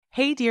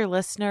Hey, dear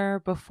listener,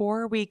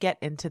 before we get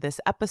into this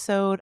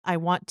episode, I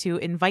want to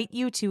invite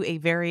you to a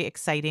very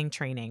exciting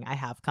training I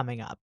have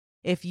coming up.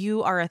 If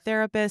you are a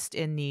therapist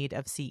in need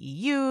of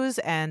CEUs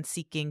and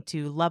seeking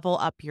to level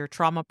up your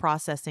trauma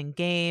processing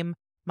game,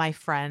 my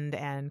friend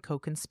and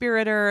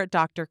co-conspirator,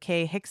 Dr.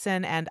 Kay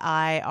Hickson, and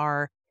I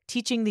are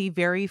teaching the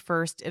very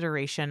first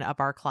iteration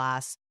of our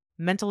class,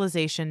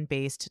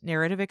 Mentalization-Based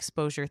Narrative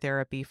Exposure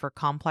Therapy for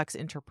Complex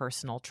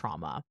Interpersonal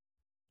Trauma.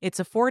 It's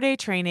a 4-day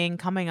training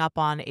coming up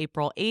on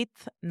April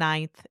 8th,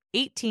 9th,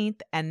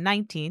 18th, and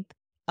 19th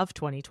of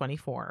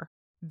 2024.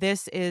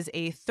 This is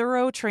a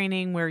thorough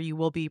training where you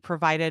will be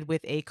provided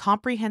with a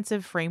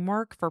comprehensive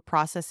framework for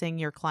processing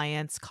your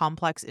client's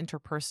complex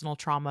interpersonal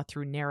trauma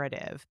through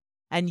narrative,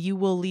 and you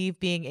will leave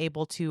being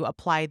able to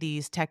apply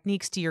these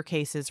techniques to your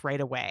cases right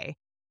away.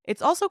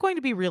 It's also going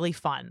to be really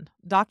fun.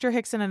 Dr.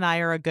 Hickson and I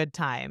are a good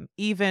time,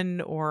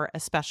 even or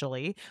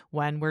especially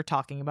when we're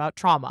talking about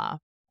trauma.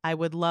 I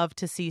would love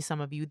to see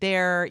some of you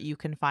there. You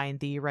can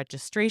find the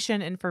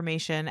registration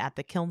information at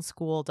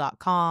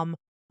thekilnschool.com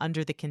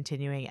under the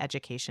Continuing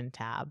Education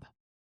tab.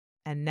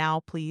 And now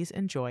please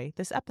enjoy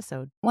this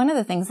episode. One of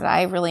the things that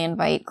I really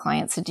invite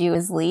clients to do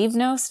is leave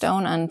no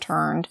stone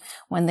unturned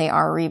when they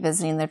are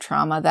revisiting their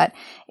trauma, that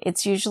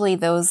it's usually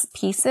those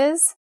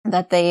pieces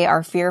that they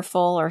are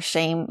fearful or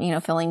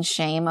feeling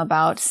shame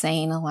about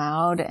saying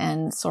aloud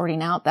and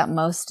sorting out that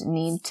most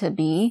need to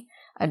be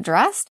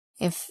addressed.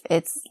 If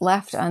it's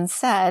left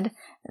unsaid,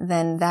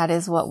 then that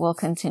is what will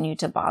continue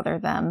to bother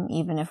them,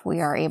 even if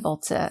we are able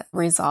to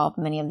resolve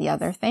many of the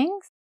other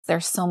things.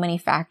 There's so many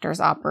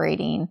factors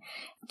operating.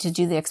 To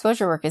do the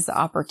exposure work is the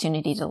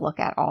opportunity to look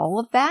at all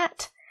of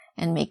that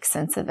and make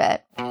sense of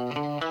it.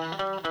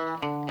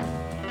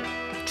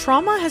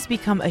 Trauma has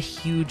become a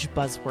huge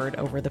buzzword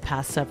over the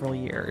past several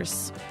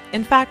years.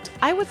 In fact,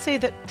 I would say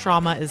that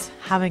trauma is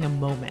having a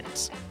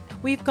moment.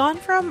 We've gone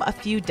from a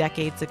few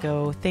decades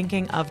ago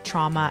thinking of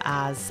trauma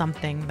as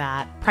something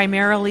that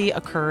primarily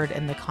occurred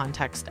in the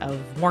context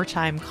of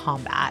wartime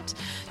combat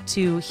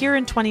to here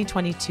in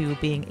 2022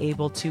 being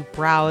able to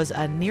browse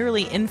a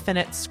nearly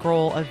infinite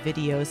scroll of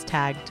videos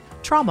tagged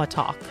trauma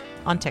talk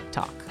on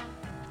TikTok.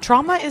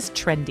 Trauma is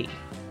trendy,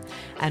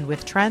 and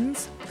with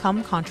trends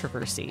come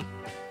controversy.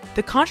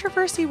 The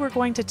controversy we're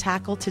going to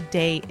tackle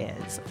today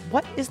is,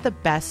 what is the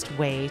best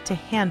way to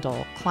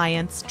handle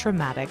clients'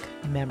 traumatic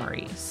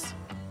memories?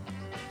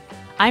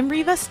 I'm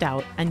Reva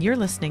Stout, and you're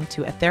listening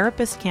to A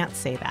Therapist Can't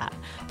Say That,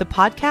 the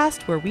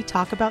podcast where we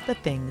talk about the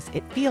things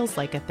it feels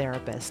like a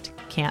therapist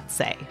can't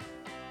say.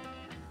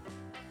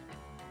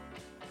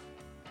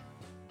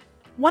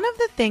 One of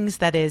the things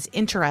that is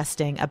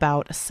interesting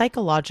about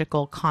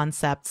psychological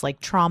concepts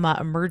like trauma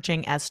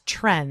emerging as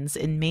trends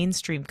in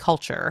mainstream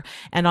culture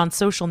and on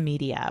social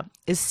media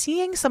is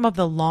seeing some of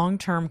the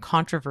long-term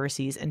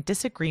controversies and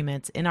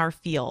disagreements in our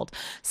field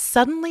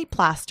suddenly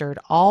plastered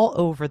all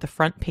over the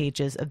front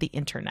pages of the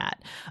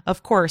internet,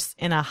 of course,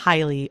 in a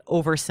highly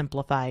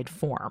oversimplified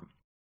form.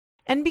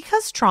 And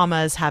because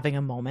trauma is having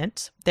a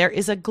moment, there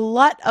is a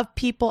glut of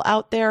people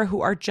out there who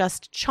are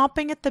just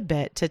chomping at the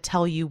bit to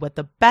tell you what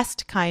the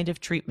best kind of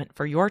treatment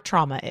for your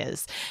trauma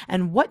is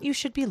and what you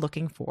should be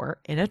looking for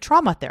in a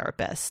trauma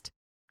therapist.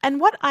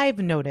 And what I've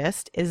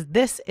noticed is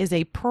this is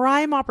a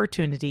prime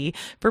opportunity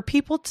for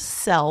people to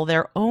sell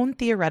their own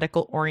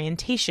theoretical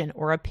orientation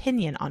or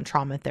opinion on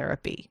trauma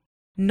therapy.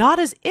 Not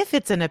as if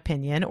it's an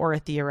opinion or a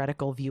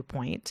theoretical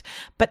viewpoint,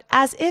 but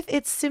as if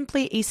it's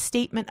simply a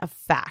statement of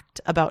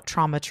fact about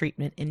trauma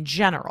treatment in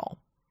general.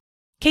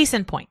 Case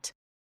in point,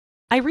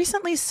 I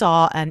recently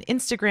saw an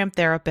Instagram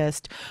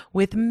therapist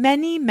with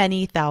many,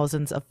 many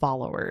thousands of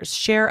followers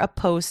share a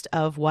post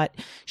of what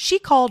she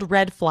called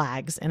red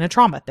flags in a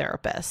trauma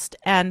therapist.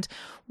 And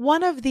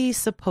one of the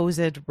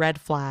supposed red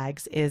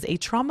flags is a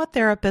trauma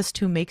therapist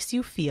who makes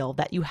you feel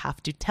that you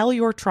have to tell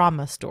your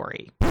trauma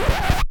story.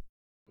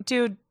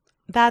 Dude,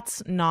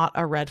 that's not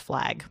a red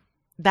flag.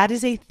 That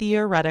is a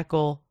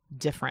theoretical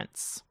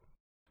difference.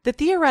 The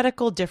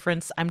theoretical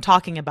difference I'm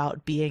talking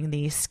about being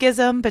the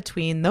schism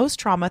between those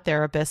trauma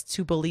therapists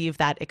who believe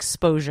that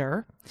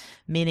exposure,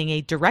 meaning a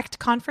direct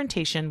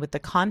confrontation with the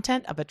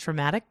content of a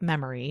traumatic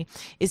memory,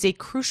 is a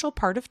crucial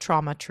part of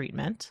trauma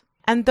treatment,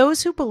 and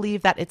those who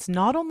believe that it's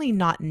not only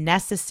not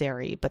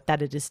necessary, but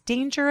that it is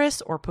dangerous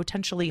or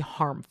potentially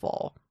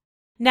harmful.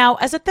 Now,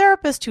 as a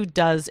therapist who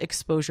does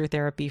exposure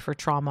therapy for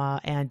trauma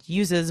and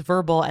uses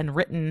verbal and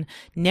written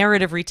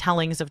narrative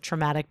retellings of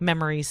traumatic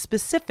memories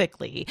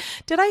specifically,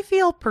 did I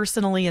feel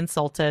personally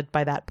insulted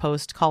by that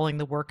post calling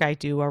the work I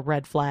do a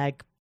red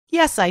flag?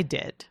 Yes, I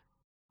did.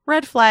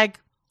 Red flag,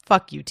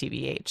 fuck you,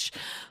 TBH.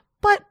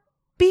 But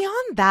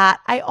beyond that,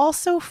 I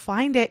also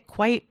find it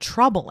quite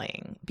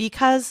troubling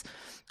because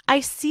I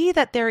see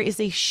that there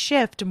is a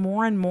shift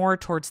more and more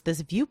towards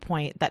this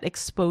viewpoint that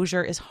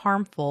exposure is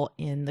harmful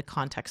in the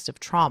context of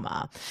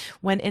trauma,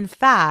 when in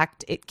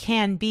fact it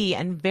can be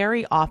and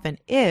very often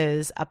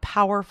is a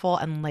powerful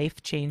and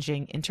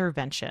life-changing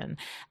intervention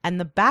and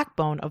the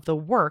backbone of the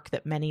work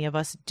that many of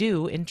us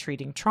do in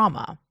treating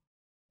trauma.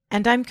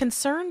 And I'm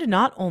concerned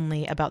not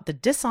only about the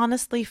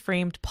dishonestly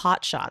framed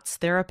potshots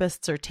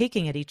therapists are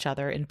taking at each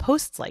other in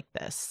posts like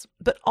this,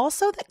 but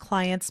also that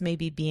clients may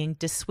be being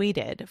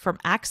dissuaded from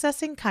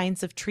accessing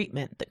kinds of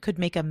treatment that could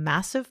make a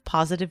massive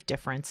positive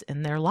difference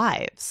in their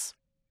lives.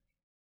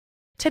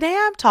 Today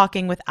I'm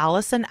talking with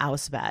Allison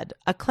Aosved,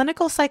 a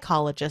clinical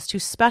psychologist who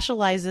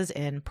specializes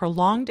in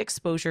prolonged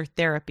exposure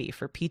therapy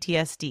for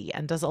PTSD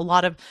and does a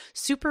lot of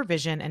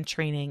supervision and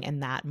training in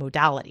that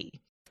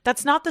modality.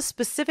 That's not the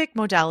specific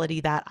modality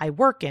that I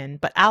work in,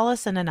 but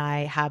Allison and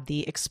I have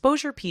the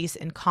exposure piece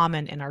in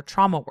common in our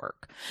trauma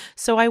work.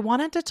 So I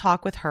wanted to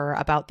talk with her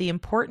about the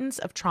importance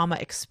of trauma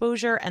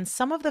exposure and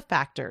some of the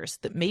factors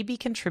that may be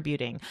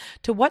contributing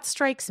to what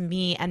strikes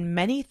me and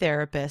many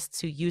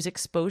therapists who use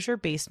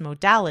exposure-based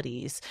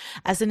modalities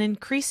as an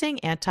increasing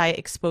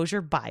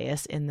anti-exposure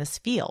bias in this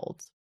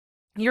field.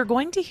 You're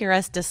going to hear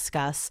us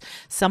discuss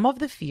some of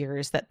the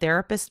fears that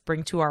therapists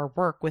bring to our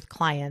work with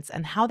clients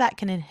and how that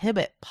can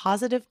inhibit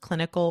positive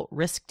clinical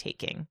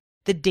risk-taking.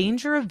 The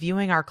danger of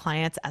viewing our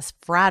clients as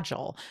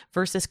fragile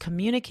versus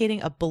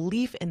communicating a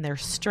belief in their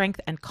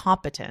strength and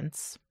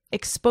competence.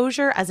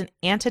 Exposure as an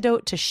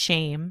antidote to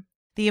shame.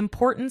 The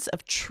importance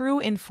of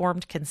true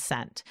informed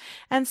consent.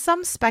 And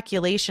some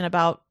speculation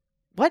about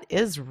what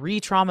is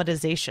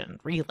re-traumatization,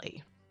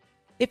 really.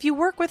 If you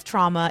work with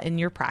trauma in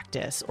your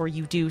practice or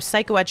you do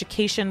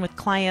psychoeducation with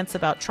clients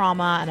about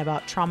trauma and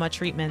about trauma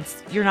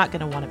treatments, you're not going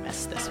to want to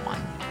miss this one.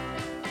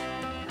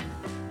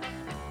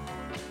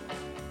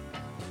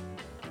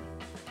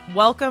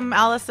 Welcome,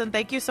 Allison.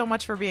 Thank you so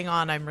much for being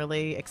on. I'm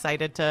really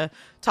excited to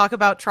talk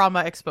about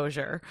trauma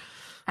exposure.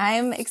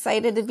 I'm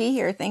excited to be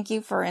here. Thank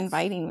you for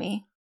inviting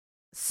me.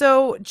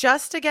 So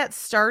just to get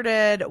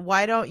started,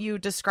 why don't you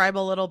describe a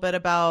little bit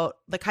about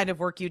the kind of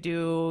work you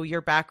do,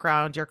 your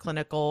background, your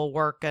clinical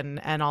work,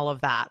 and all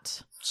of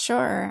that?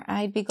 Sure,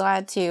 I'd be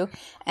glad to.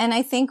 And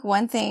I think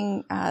one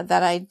thing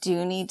that I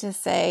do need to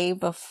say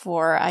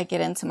before I get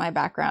into my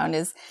background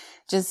is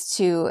just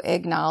to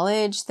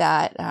acknowledge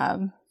that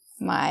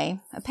my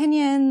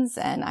opinions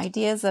and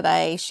ideas that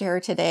I share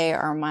today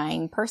are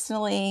mine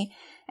personally,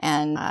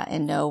 and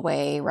in no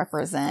way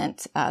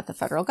represent the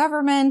federal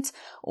government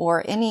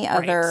or any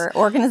other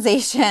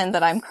organization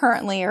that I'm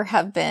currently or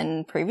have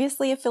been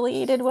previously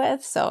affiliated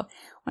with. So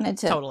wanted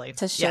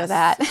to share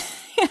that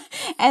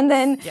and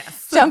then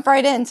jump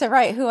right into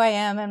who I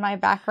am and my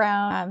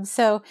background.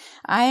 So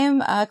I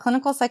am a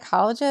clinical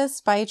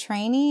psychologist by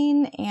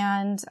training,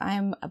 and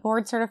I'm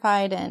board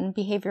certified in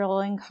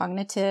behavioral and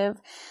cognitive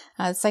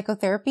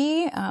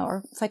psychotherapy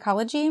or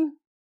psychology.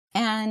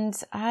 And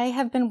I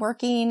have been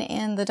working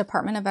in the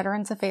Department of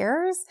Veterans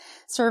Affairs,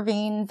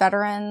 serving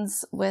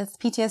veterans with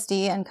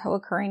PTSD and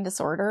co-occurring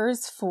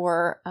disorders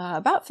for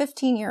about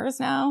 15 years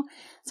now.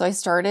 So I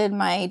started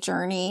my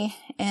journey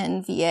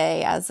in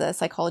VA as a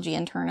psychology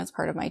intern as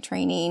part of my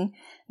training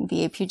in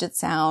VA Puget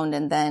Sound,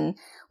 and then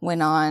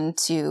went on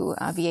to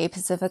VA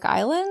Pacific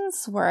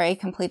Islands, where I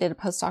completed a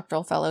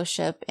postdoctoral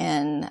fellowship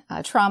in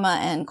trauma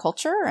and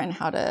culture and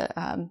how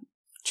to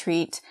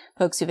treat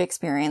folks who've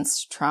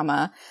experienced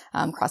trauma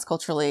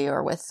cross-culturally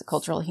or with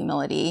cultural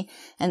humility.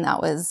 And that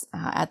was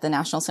at the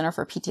National Center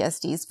for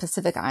PTSD's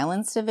Pacific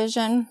Islands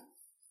Division.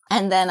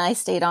 And then I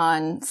stayed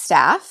on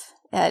staff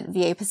at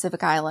VA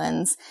Pacific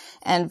Islands.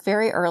 And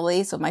very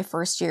early, so my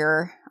first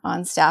year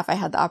on staff, I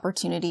had the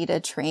opportunity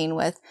to train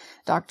with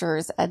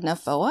Doctors Edna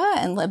Foa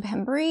and Lib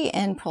Hembry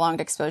in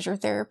prolonged exposure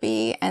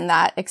therapy. And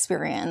that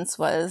experience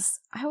was,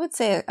 I would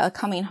say, a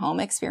coming home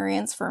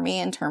experience for me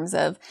in terms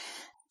of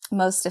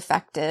most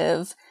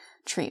effective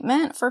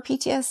treatment for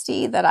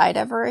PTSD that I'd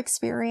ever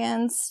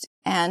experienced.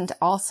 And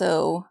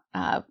also,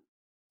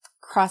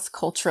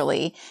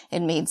 cross-culturally,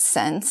 it made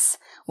sense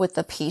with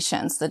the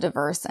patients, the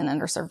diverse and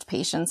underserved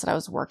patients that I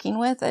was working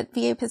with at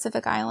VA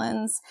Pacific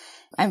Islands.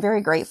 I'm very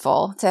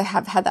grateful to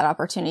have had that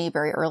opportunity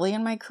very early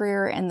in my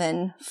career. And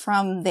then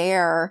from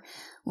there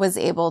was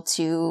able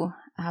to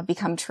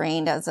become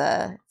trained as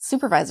a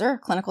supervisor,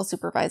 clinical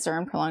supervisor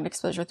in prolonged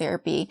exposure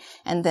therapy,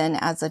 and then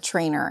as a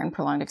trainer in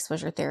prolonged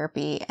exposure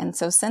therapy. And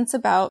so since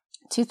about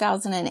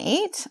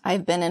 2008,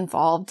 I've been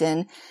involved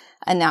in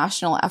a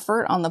national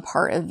effort on the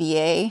part of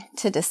VA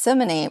to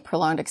disseminate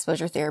prolonged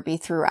exposure therapy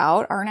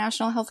throughout our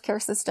national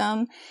healthcare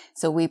system.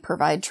 So we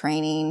provide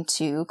training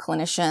to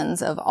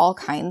clinicians of all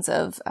kinds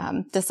of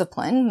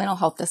discipline, mental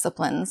health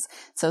disciplines.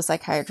 So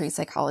psychiatry,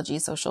 psychology,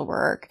 social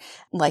work,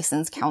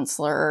 licensed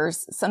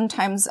counselors,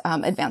 sometimes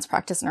advanced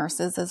practice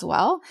nurses as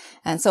well.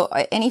 And so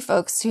any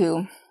folks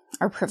who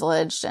are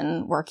privileged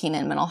and working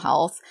in mental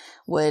health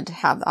would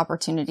have the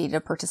opportunity to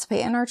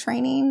participate in our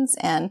trainings.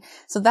 And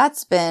so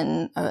that's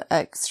been an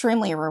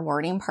extremely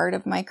rewarding part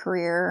of my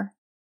career.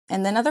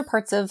 And then other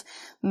parts of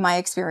my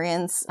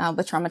experience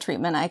with trauma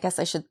treatment, I guess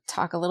I should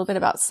talk a little bit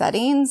about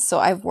settings. So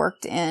I've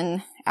worked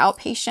in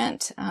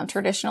outpatient,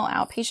 traditional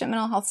outpatient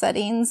mental health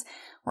settings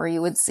where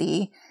you would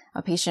see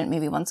a patient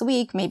maybe once a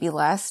week, maybe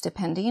less,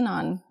 depending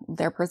on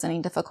their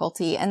presenting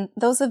difficulty. And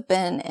those have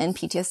been in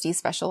PTSD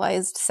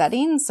specialized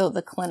settings. So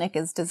the clinic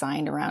is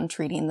designed around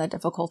treating the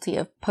difficulty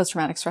of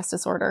post-traumatic stress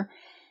disorder.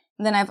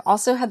 Then I've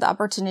also had the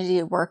opportunity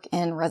to work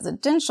in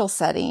residential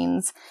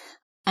settings.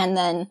 And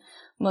then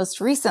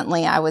most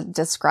recently, I would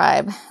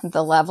describe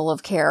the level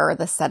of care or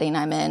the setting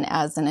I'm in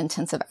as an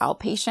intensive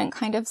outpatient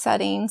kind of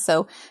setting.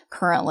 So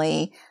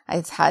currently,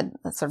 I've had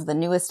sort of the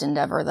newest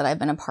endeavor that I've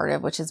been a part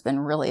of, which has been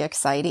really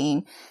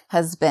exciting,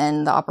 has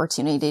been the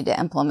opportunity to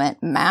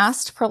implement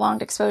masked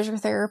prolonged exposure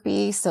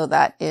therapy. So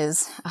that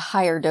is a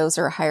higher dose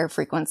or a higher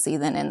frequency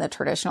than in the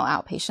traditional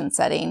outpatient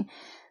setting.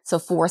 So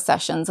 4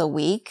 sessions a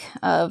week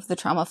of the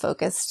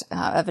trauma-focused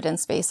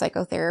evidence-based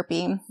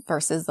psychotherapy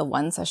versus the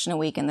 1 session a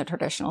week in the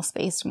traditional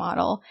spaced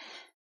model.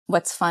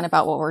 What's fun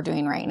about what we're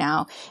doing right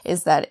now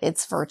is that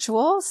it's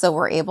virtual. So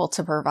we're able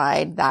to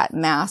provide that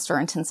masked or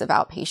intensive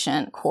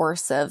outpatient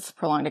course of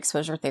prolonged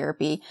exposure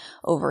therapy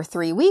over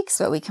 3 weeks,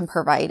 but we can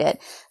provide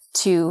it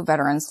to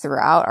veterans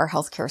throughout our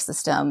healthcare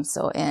system.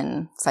 So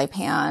in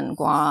Saipan,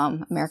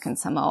 Guam, American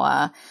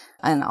Samoa,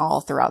 and all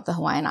throughout the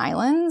Hawaiian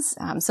Islands.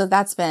 So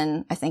that's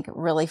been, I think,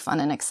 really fun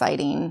and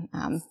exciting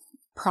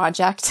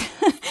project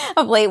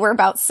of late. We're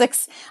about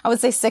 6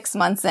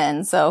 months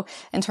in. So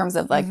in terms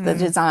of like the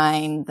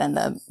design, then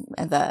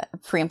the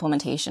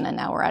pre-implementation, and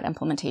now we're at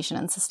implementation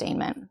and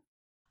sustainment.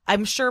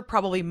 I'm sure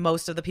probably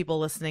most of the people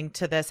listening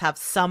to this have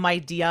some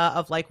idea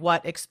of like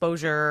what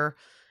exposure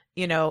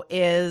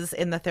is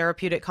in the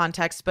therapeutic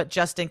context, but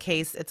just in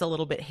case it's a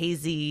little bit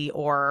hazy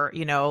or,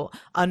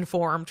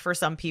 unformed for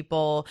some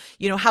people,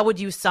 how would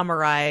you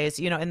summarize,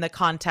 in the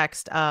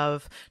context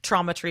of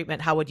trauma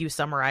treatment, how would you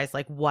summarize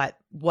like what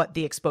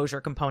the exposure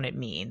component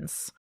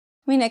means?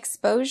 I mean,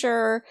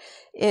 exposure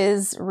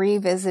is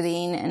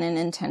revisiting in an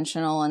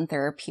intentional and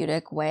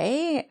therapeutic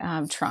way,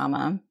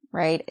 trauma.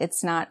 Right?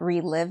 It's not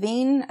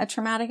reliving a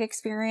traumatic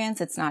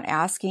experience. It's not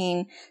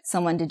asking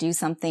someone to do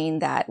something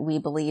that we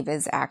believe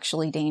is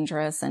actually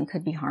dangerous and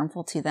could be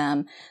harmful to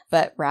them,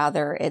 but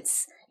rather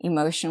it's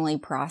emotionally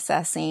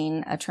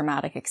processing a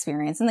traumatic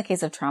experience. In the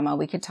case of trauma,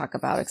 we could talk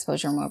about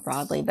exposure more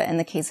broadly, but in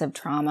the case of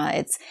trauma,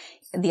 it's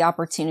the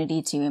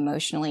opportunity to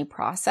emotionally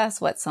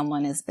process what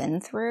someone has been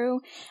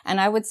through.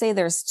 And I would say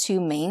there's 2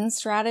 main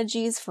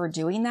strategies for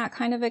doing that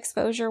kind of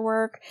exposure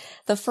work.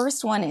 The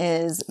first one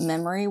is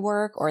memory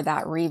work, or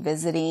that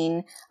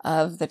revisiting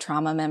of the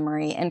trauma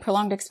memory. In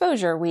prolonged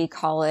exposure, we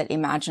call it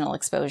imaginal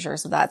exposure.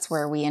 So that's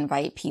where we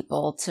invite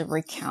people to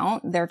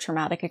recount their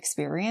traumatic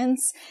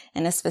experience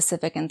in a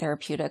specific and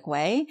therapeutic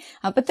way.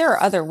 But there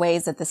are other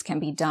ways that this can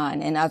be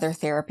done. In other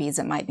therapies,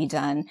 it might be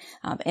done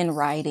in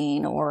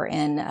writing or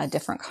in a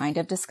different kind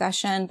of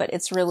discussion, but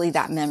it's really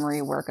that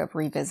memory work of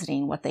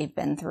revisiting what they've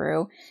been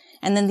through.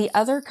 And then the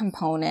other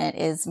component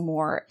is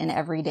more in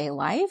everyday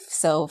life.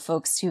 So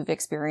folks who've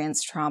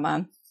experienced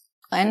trauma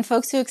and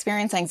folks who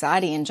experience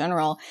anxiety in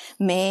general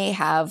may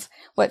have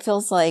what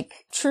feels like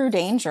true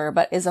danger,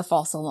 but is a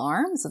false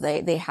alarm. So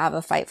they have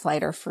a fight,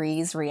 flight, or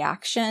freeze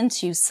reaction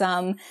to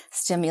some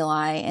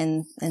stimuli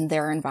in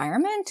their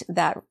environment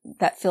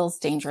that feels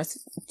dangerous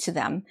to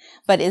them,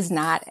 but is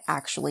not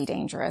actually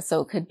dangerous.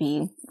 So it could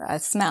be a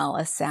smell,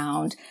 a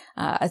sound,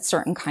 a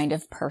certain kind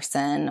of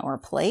person or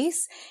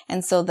place.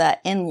 And so that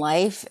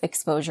in-life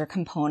exposure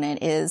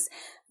component is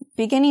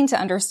beginning to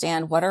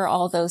understand what are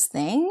all those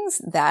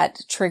things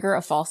that trigger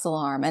a false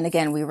alarm. And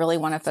again, we really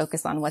want to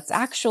focus on what's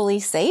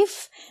actually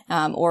safe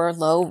or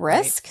low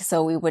risk. Right.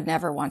 So we would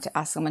never want to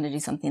ask someone to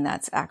do something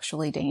that's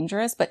actually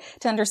dangerous, but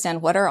to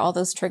understand what are all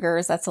those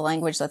triggers. That's a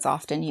language that's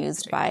often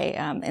used by,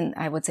 and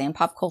I would say in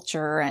pop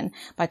culture and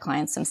by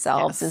clients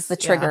themselves, is the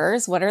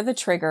triggers. Yeah. What are the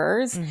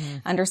triggers?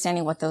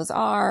 Understanding what those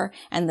are,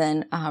 and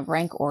then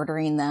rank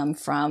ordering them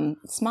from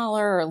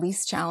smaller or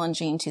least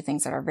challenging to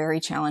things that are very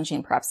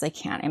challenging. Perhaps they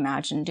can't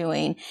imagine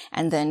doing,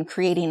 and then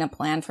creating a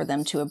plan for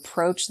them to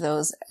approach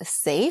those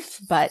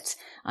safe but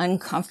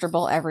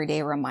uncomfortable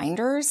everyday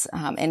reminders.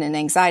 And an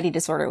anxiety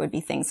disorder would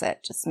be things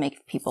that just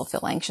make people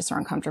feel anxious or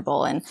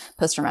uncomfortable, and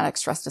post-traumatic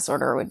stress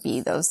disorder would be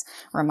those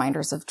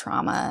reminders of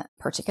trauma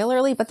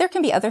particularly, but there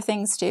can be other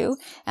things too.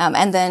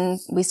 And then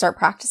we start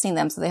practicing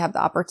them so they have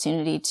the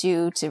opportunity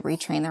to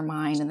retrain their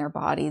mind and their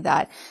body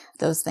that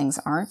those things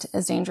aren't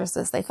as dangerous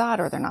as they thought,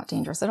 or they're not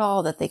dangerous at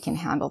all, that they can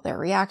handle their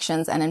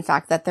reactions, and in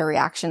fact that their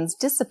reactions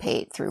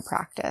dissipate through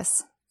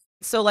practice.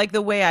 So like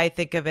the way I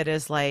think of it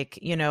is like,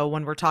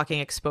 when we're talking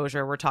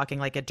exposure, we're talking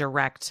like a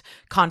direct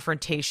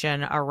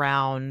confrontation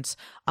around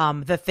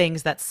the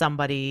things that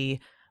somebody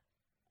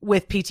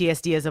with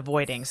PTSD is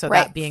avoiding. So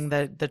right. That being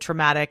the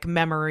traumatic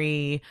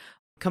memory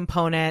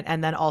component,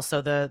 and then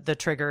also the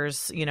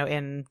triggers,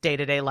 in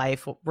day-to-day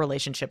life,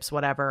 relationships,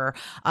 whatever,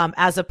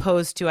 as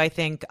opposed to, I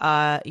think,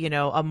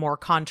 a more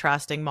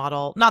contrasting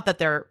model, not that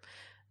they're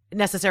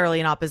necessarily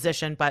in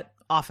opposition, but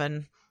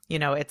often,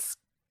 it's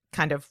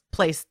kind of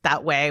placed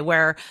that way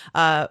where,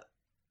 I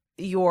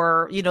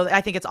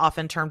think it's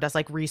often termed as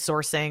like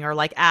resourcing or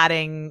like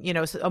adding,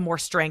 a more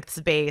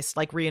strengths-based,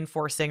 like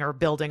reinforcing or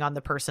building on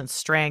the person's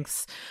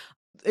strengths.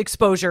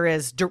 Exposure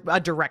is a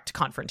direct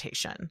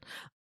confrontation.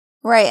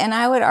 Right. And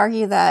I would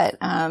argue that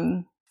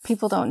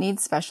people don't need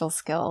special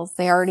skills.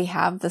 They already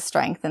have the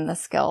strength and the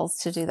skills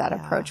to do that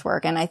approach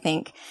work. And I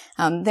think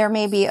there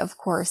may be, of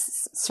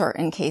course,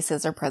 certain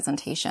cases or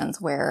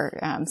presentations where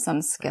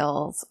some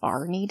skills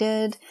are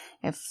needed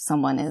if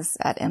someone is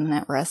at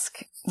imminent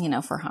risk,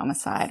 for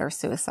homicide or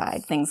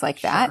suicide, things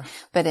like that.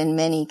 But in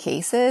many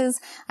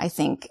cases, I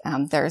think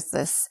there's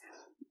this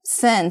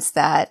sense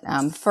that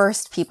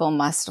first people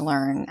must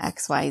learn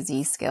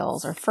XYZ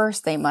skills, or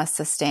first they must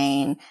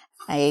sustain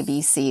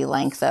ABC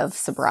length of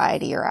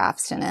sobriety or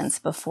abstinence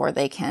before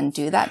they can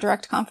do that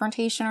direct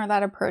confrontation or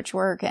that approach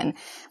work. And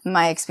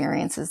my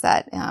experience is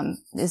that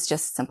is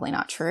just simply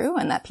not true,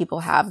 and that people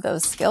have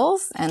those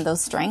skills and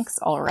those strengths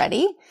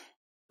already.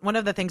 One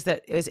of the things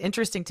that is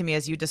interesting to me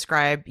as you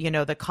describe,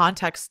 the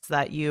contexts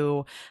that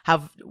you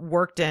have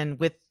worked in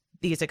with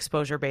these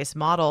exposure-based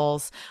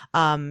models,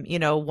 one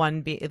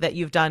that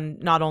you've done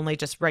not only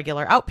just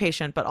regular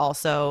outpatient, but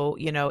also,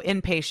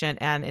 inpatient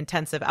and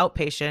intensive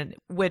outpatient,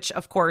 which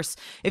of course,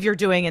 if you're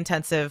doing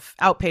intensive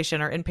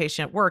outpatient or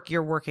inpatient work,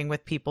 you're working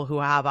with people who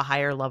have a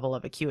higher level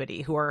of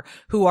acuity, who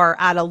are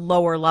at a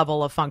lower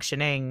level of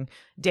functioning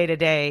day to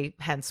day,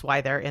 hence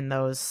why they're in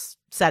those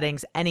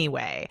settings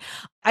anyway.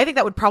 I think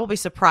that would probably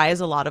surprise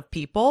a lot of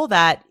people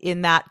that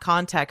in that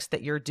context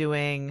that you're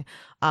doing,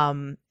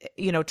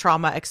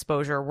 trauma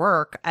exposure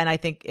work. And I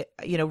think,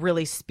 it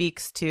really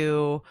speaks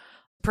to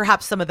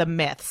perhaps some of the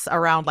myths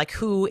around like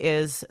who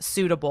is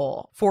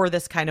suitable for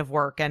this kind of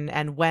work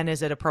and when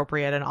is it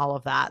appropriate and all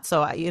of that.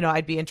 So,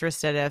 I'd be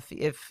interested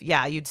if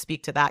you'd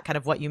speak to that, kind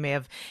of what you may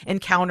have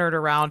encountered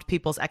around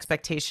people's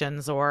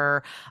expectations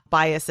or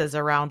biases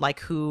around like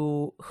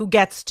who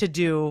gets to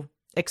do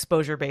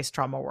exposure-based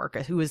trauma work,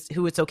 who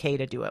it's okay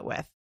to do it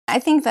with. I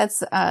think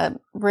that's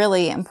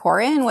really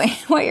important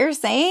what you're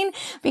saying,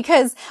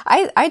 because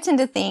I tend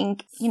to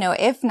think,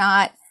 if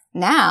not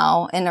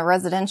now in a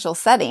residential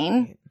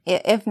setting,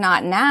 if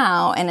not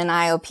now in an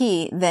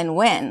IOP, then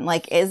when?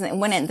 Like,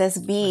 wouldn't this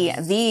be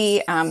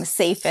the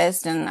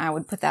safest, and I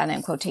would put that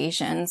in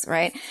quotations,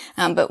 right?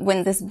 But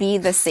wouldn't this be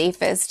the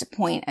safest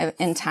point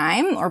in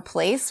time or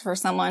place for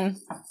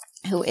someone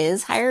who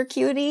is higher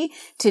acuity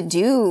to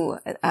do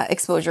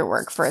exposure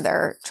work for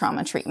their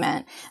trauma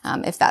treatment,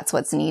 if that's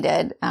what's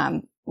needed?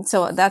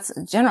 So that's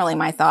generally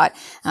my thought.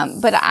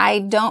 But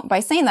by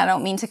saying that, I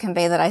don't mean to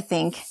convey that I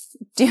think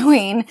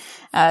doing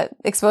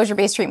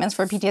exposure-based treatments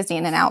for PTSD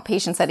in an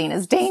outpatient setting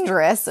is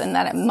dangerous and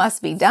that it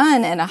must be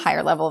done in a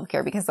higher level of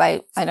care, because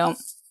I don't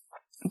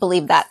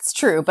believe that's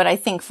true. But I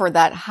think for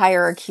that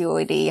higher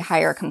acuity,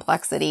 higher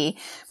complexity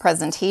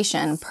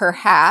presentation,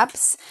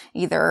 perhaps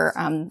either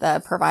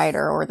the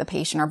provider or the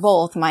patient or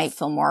both might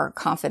feel more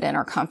confident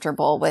or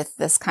comfortable with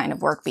this kind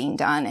of work being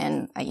done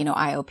in,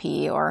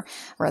 IOP or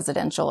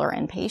residential or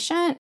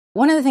inpatient.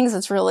 One of the things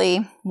that's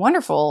really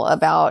wonderful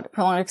about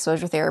prolonged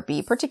exposure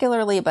therapy,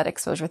 particularly, but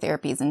exposure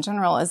therapies in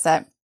general, is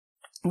that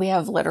we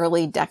have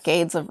literally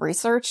decades of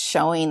research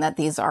showing that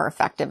these are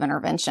effective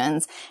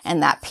interventions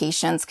and that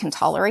patients can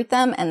tolerate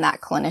them and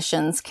that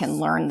clinicians can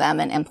learn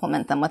them and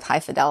implement them with high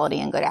fidelity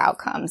and good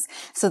outcomes.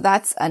 So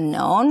that's a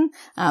known,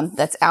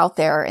 that's out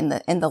there in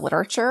the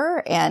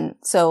literature. And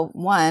so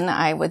one,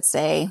 I would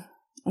say,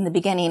 in the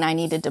beginning, I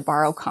needed to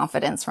borrow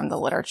confidence from the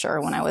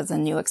literature. When I was a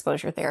new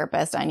exposure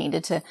therapist, I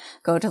needed to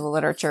go to the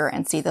literature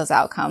and see those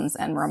outcomes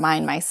and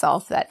remind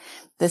myself that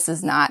this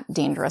is not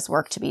dangerous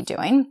work to be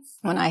doing.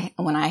 When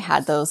I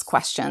had those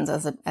questions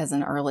as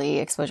an early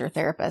exposure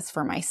therapist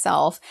for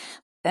myself.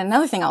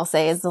 Another thing I'll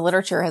say is the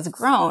literature has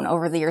grown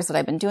over the years that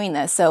I've been doing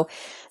this. So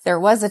there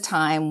was a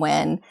time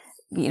when,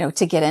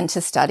 to get into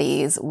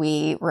studies,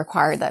 we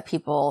required that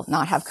people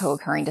not have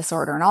co-occurring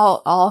disorder and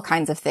all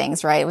kinds of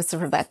things, right? It was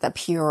sort of the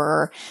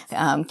pure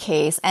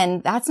case.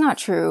 And that's not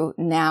true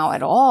now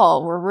at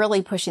all. We're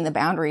really pushing the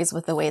boundaries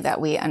with the way that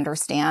we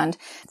understand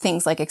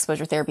things like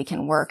exposure therapy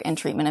can work in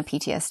treatment of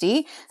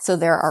PTSD. So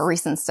there are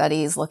recent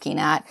studies looking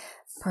at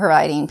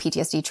providing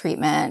PTSD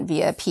treatment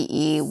via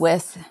PE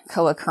with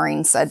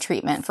co-occurring SUD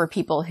treatment for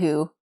people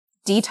who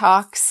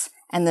detox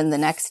and then the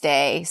next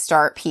day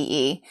start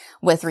PE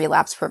with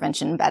relapse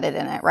prevention embedded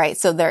in it, right?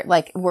 So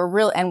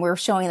we're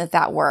showing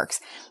that works.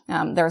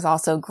 There's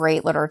also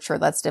great literature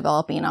that's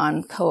developing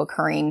on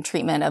co-occurring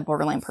treatment of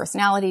borderline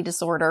personality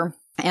disorder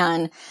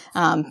and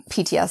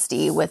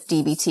PTSD with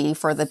DBT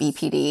for the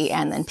BPD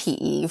and then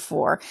PE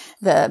for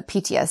the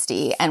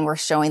PTSD. And we're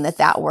showing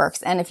that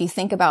works. And if you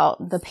think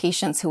about the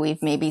patients who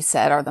we've maybe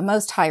said are the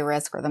most high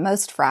risk or the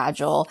most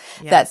fragile,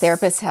 that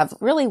therapists have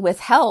really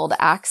withheld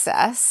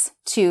access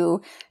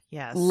to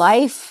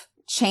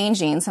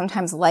life-changing,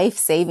 sometimes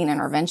life-saving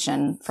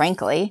intervention,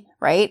 frankly,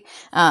 right?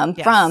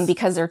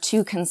 Because they're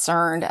too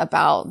concerned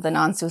about the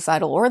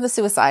non-suicidal or the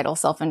suicidal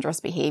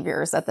self-injurious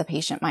behaviors that the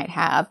patient might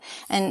have.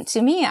 And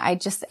to me, I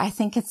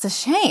think it's a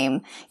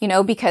shame,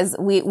 because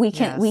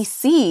we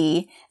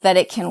see that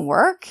it can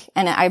work.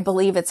 And I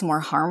believe it's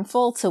more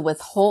harmful to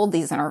withhold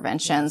these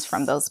interventions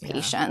from those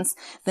patients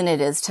than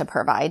it is to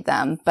provide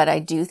them. But I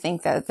do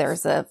think that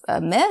there's a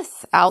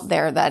myth out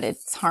there that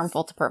it's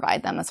harmful to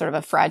provide them, a sort of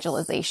a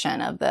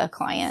fragilization of the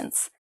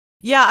clients.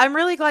 Yeah, I'm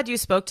really glad you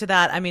spoke to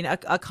that. I mean,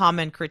 a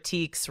common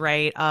critiques,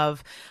 right,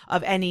 of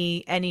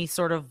any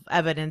sort of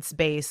evidence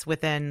base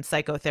within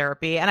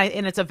psychotherapy,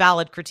 and it's a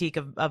valid critique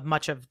of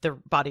much of the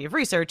body of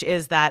research,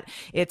 is that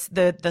it's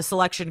the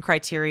selection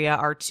criteria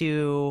are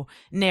too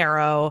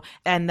narrow,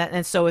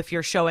 and so if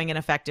you're showing an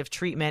effective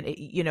treatment,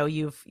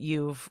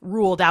 you've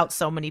ruled out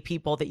so many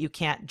people that you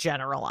can't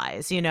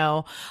generalize,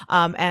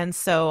 and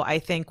so I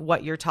think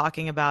what you're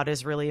talking about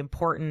is really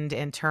important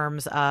in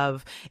terms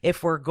of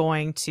if we're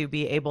going to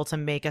be able to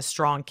make a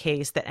strong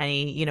case that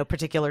any,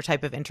 particular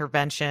type of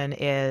intervention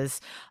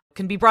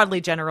can be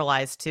broadly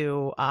generalized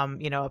to,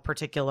 a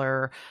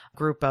particular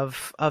group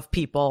of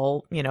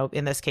people,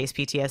 in this case,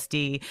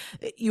 PTSD,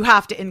 you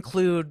have to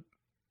include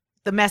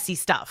the messy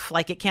stuff.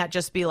 Like, it can't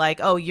just be like,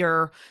 oh,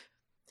 you're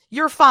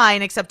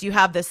fine, except you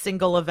have this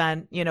single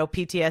event,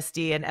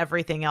 PTSD, and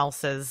everything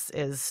else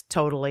is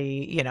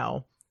totally,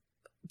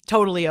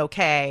 totally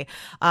okay,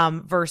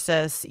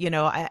 versus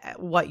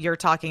what you're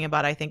talking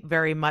about. I think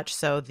very much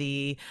so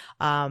the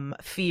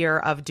fear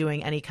of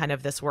doing any kind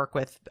of this work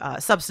with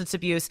substance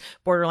abuse,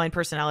 borderline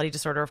personality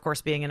disorder, of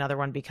course, being another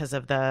one because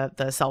of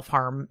the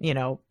self-harm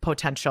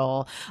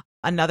potential.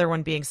 Another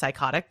one being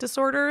psychotic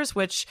disorders,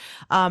 which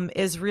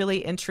is really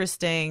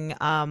interesting.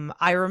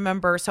 I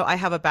remember, so I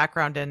have a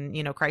background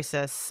in,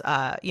 crisis,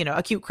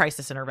 acute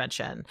crisis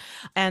intervention.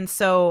 And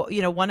so,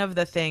 one of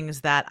the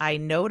things that I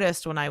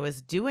noticed when I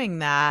was doing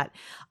that,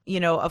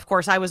 of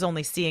course, I was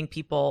only seeing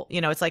people,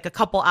 it's like a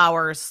couple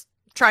hours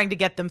trying to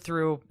get them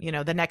through,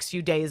 the next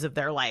few days of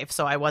their life.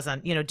 So I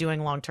wasn't,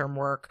 doing long-term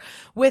work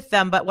with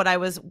them. But what I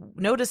was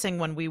noticing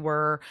when we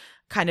were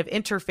kind of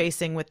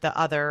interfacing with the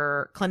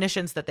other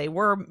clinicians that they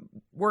were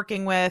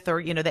working with,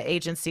 or, the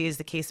agencies,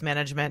 the case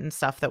management and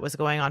stuff that was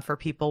going on for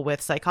people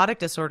with psychotic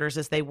disorders,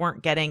 is they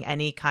weren't getting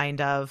any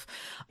kind of,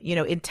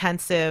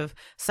 intensive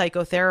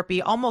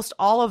psychotherapy. Almost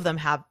all of them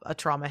have a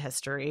trauma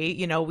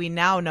history. We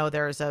now know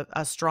there's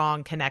a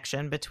strong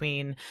connection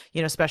between,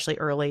 especially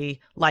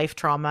early life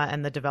trauma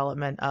and the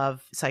development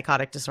of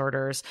psychotic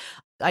disorders.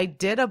 I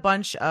did a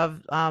bunch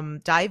of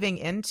diving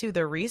into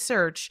the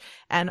research,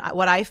 and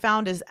what I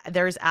found is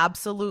there's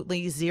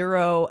absolutely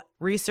zero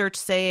research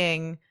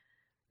saying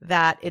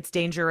that it's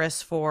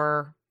dangerous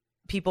for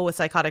people with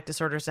psychotic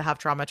disorders to have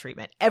trauma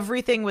treatment.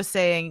 Everything was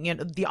saying,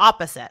 the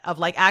opposite of,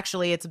 like,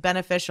 actually it's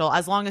beneficial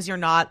as long as you're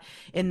not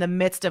in the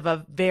midst of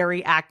a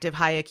very active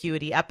high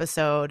acuity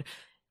episode.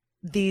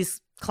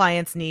 These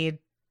clients need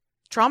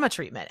trauma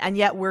treatment, and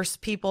yet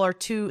people are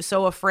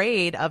so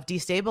afraid of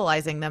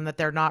destabilizing them that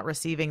they're not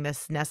receiving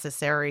this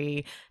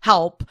necessary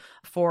help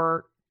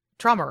for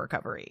trauma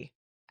recovery.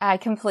 I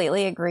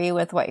completely agree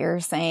with what you're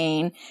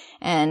saying,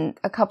 and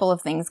a couple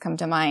of things come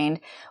to mind.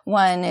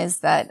 One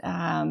is that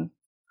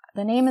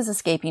the name is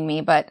escaping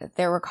me, but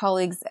there were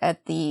colleagues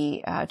at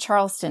the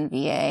Charleston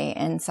VA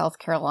in South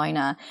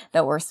Carolina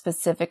that were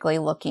specifically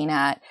looking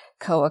at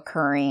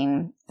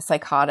co-occurring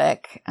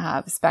psychotic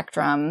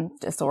spectrum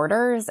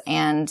disorders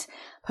and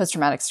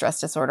post-traumatic stress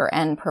disorder,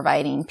 and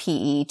providing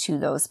PE to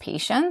those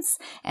patients.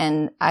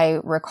 And I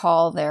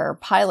recall their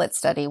pilot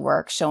study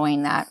work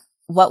showing that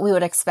what we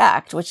would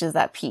expect, which is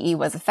that PE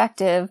was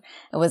effective,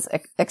 it was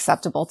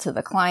acceptable to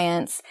the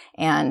clients,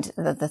 and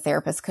that the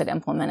therapist could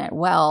implement it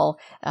well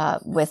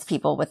with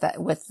people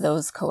with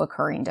those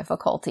co-occurring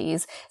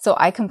difficulties. So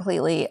I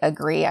completely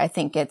agree. I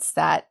think it's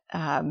that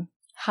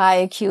high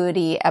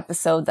acuity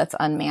episode that's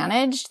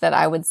unmanaged that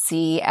I would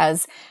see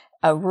as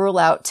a rule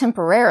out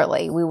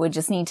temporarily. We would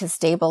just need to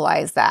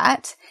stabilize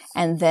that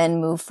and then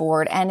move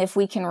forward. And if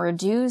we can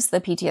reduce the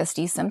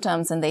PTSD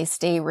symptoms and they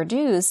stay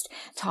reduced,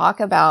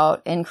 talk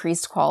about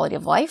increased quality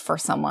of life for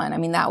someone. I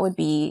mean, that would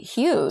be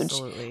huge.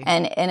 Absolutely.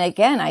 And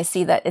again, I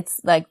see that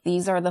it's like,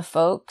 these are the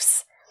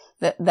folks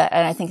that,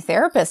 and I think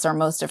therapists are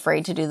most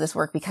afraid to do this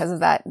work because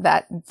of that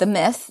the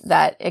myth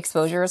that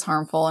exposure is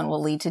harmful and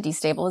will lead to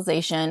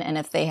destabilization. And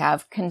if they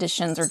have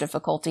conditions or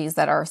difficulties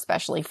that are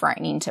especially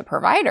frightening to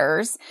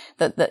providers,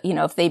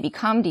 if they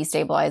become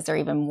destabilized, they're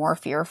even more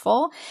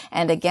fearful.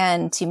 And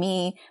again, to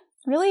me,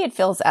 really it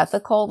feels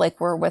ethical, like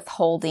we're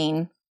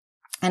withholding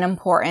an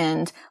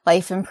important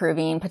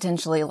life-improving,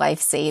 potentially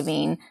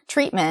life-saving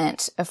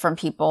treatment from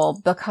people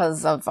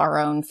because of our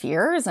own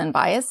fears and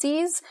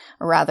biases,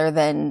 rather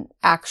than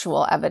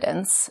actual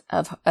evidence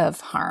of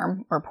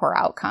harm or poor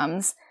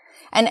outcomes.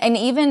 And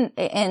even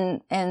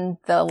in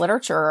the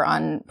literature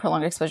on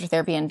prolonged exposure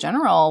therapy in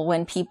general,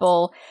 when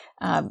people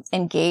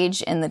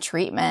engage in the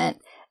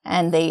treatment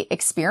and they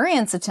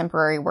experience a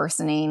temporary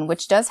worsening,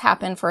 which does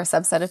happen for a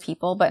subset of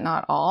people, but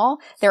not all,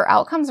 their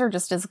outcomes are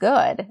just as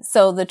good.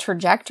 So the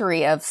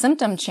trajectory of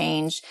symptom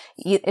change,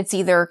 it's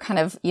either kind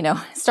of,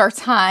 starts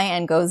high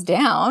and goes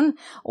down,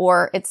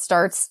 or it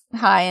starts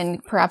high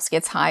and perhaps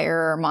gets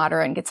higher, or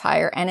moderate and gets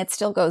higher, and it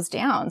still goes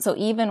down. So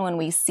even when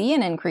we see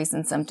an increase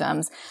in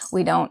symptoms,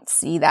 we don't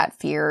see that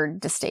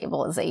feared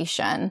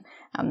destabilization.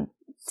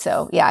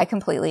 So yeah, I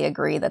completely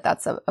agree that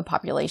that's a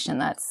population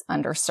that's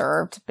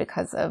underserved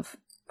because of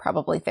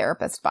probably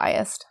therapist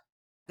biased.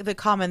 The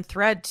common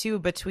thread too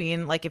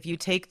between, like, if you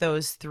take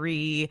those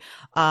three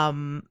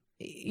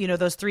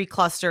those three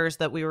clusters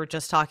that we were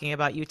just talking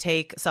about. You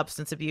take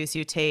substance abuse,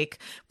 you take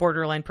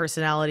borderline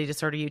personality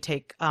disorder, you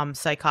take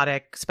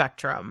psychotic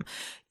spectrum.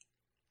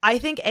 I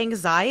think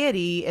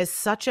anxiety is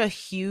such a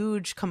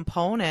huge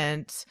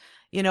component,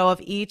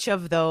 of each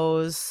of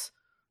those,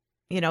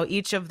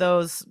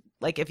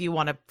 like if you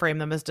want to frame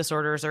them as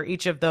disorders, or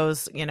each of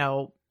those,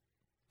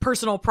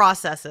 personal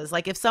processes.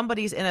 Like if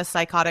somebody's in a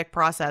psychotic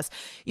process,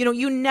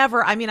 you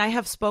never, I mean, I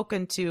have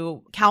spoken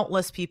to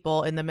countless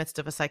people in the midst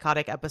of a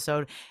psychotic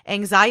episode.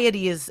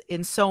 Anxiety is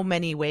in so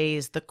many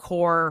ways the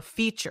core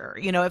feature.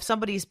 If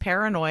somebody's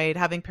paranoid,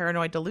 having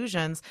paranoid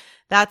delusions,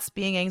 that's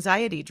being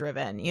anxiety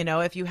driven.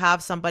 If you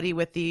have somebody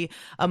with the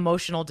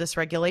emotional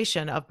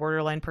dysregulation of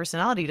borderline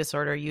personality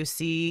disorder, you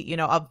see,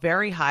 a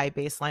very high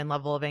baseline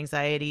level of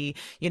anxiety.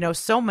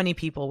 So many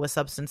people with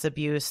substance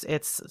abuse,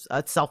 it's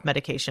a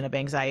self-medication of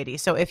anxiety.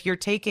 So if you're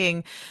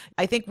taking,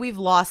 I think we've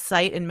lost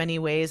sight in many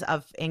ways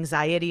of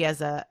anxiety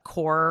as a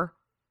core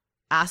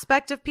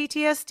aspect of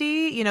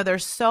PTSD.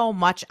 There's so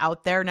much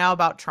out there now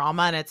about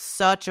trauma, and it's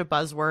such a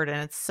buzzword,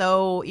 and it's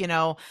so,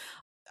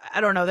 I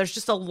don't know, there's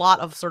just a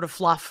lot of sort of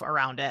fluff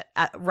around it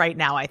right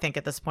now, I think,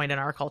 at this point in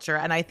our culture.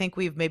 And I think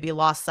we've maybe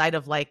lost sight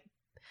of like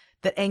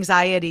that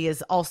anxiety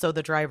is also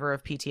the driver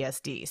of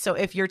PTSD. So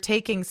if you're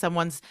taking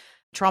someone's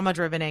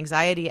trauma-driven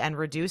anxiety and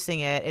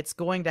reducing it, it's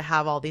going to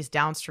have all these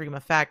downstream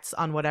effects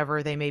on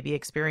whatever they may be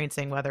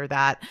experiencing, whether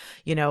that,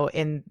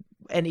 in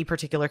any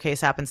particular case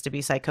happens to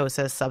be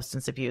psychosis,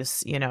 substance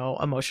abuse,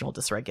 emotional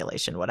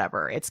dysregulation,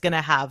 whatever. It's going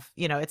to have,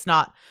 it's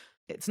not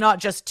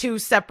just two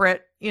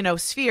separate,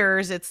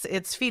 spheres.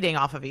 It's feeding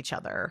off of each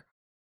other.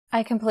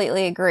 I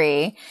completely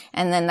agree.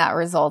 And then that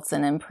results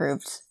in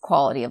improved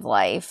quality of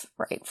life,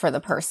 right, for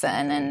the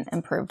person, and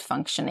improved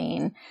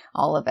functioning,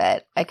 all of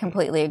it. I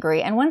completely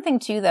agree. And one thing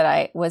too that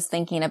I was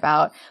thinking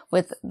about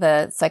with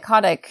the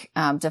psychotic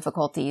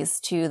difficulties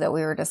too that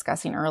we were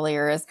discussing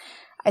earlier is,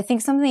 I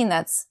think something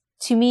that's,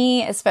 to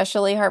me,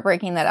 especially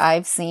heartbreaking that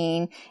I've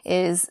seen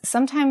is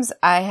sometimes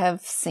I have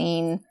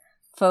seen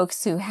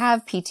folks who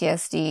have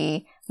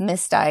PTSD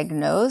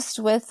misdiagnosed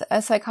with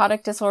a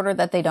psychotic disorder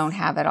that they don't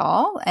have at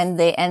all. And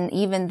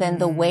even then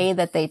the way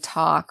that they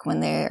talk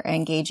when they're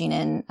engaging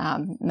in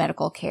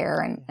medical care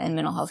and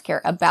mental health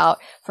care about,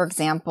 for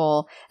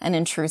example, an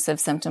intrusive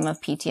symptom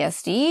of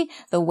PTSD,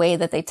 the way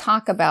that they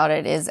talk about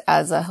it is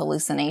as a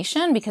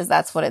hallucination, because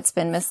that's what it's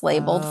been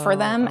mislabeled for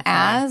them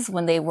as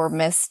when they were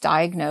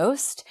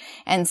misdiagnosed.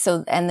 And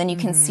then you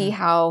can see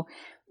how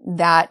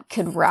that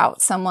could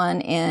route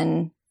someone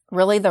in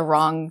really the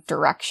wrong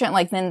direction.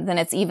 Like then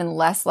it's even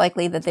less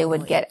likely that they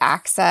would get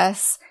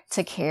access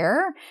to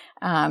care,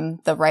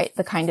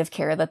 the kind of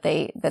care that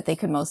they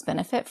could most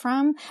benefit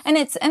from.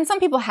 And some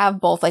people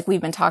have both, like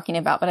we've been talking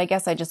about, but I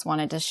guess I just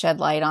wanted to shed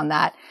light on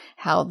that,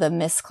 how the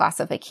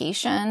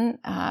misclassification,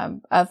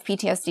 of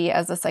PTSD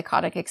as a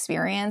psychotic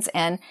experience.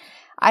 And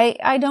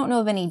I don't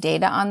know of any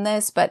data on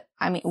this, but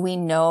I mean, we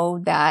know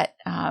that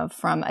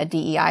from a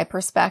DEI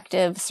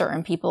perspective,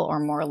 certain people are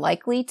more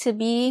likely to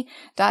be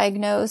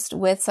diagnosed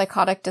with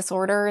psychotic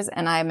disorders.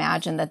 And I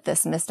imagine that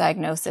this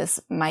misdiagnosis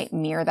might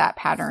mirror that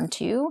pattern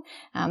too.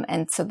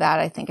 And so that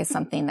I think is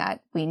something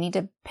that we need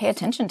to pay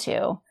attention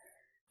to.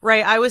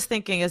 Right. I was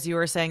thinking as you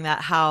were saying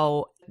that,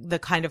 how the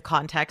kind of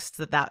context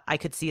that I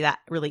could see that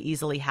really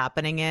easily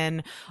happening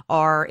in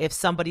are if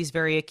somebody's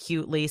very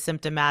acutely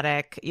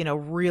symptomatic,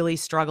 really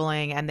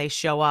struggling, and they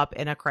show up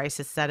in a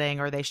crisis setting,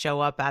 or they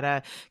show up at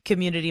a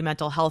community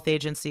mental health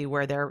agency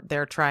where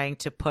they're trying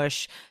to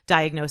push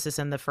diagnosis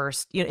in the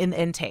first, in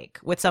intake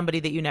with somebody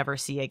that you never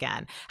see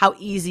again. How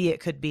easy it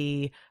could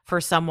be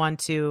for someone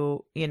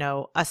to,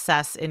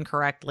 assess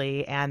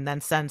incorrectly and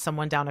then send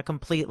someone down a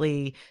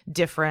completely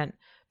different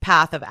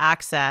path of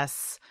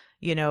access,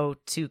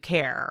 to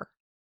care.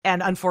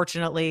 And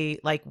unfortunately,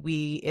 like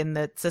in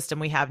the system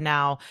we have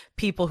now,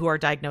 people who are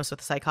diagnosed with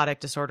a psychotic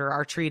disorder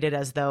are treated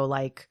as though,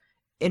 like,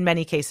 in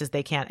many cases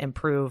they can't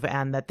improve,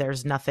 and that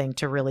there's nothing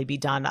to really be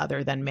done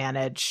other than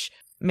manage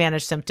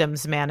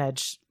symptoms,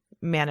 manage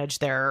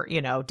their,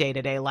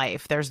 day-to-day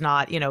life. There's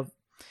not,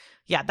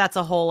 yeah, that's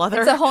a whole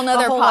other, it's a whole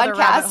nother podcast.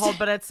 Rabbit hole,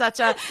 but it's such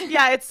an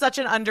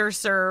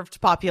underserved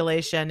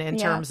population in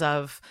terms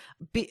of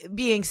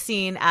being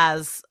seen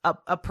as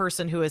a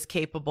person who is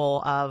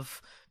capable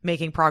of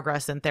making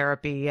progress in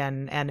therapy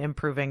and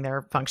improving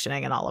their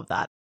functioning and all of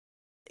that.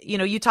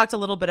 You talked a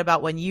little bit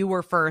about when you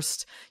were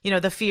first,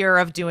 the fear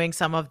of doing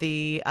some of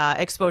the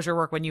exposure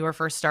work when you were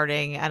first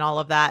starting and all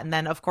of that. And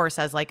then, of course,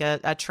 as like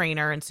a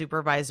trainer and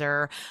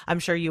supervisor, I'm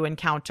sure you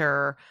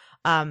encounter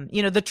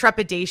the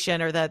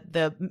trepidation or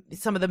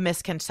some of the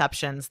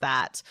misconceptions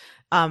that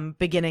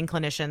beginning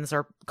clinicians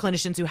or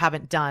clinicians who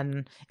haven't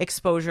done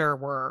exposure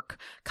work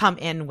come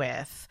in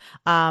with.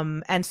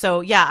 And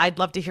so, I'd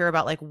love to hear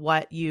about like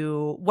what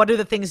are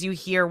the things you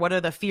hear? What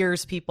are the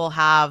fears people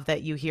have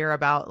that you hear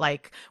about,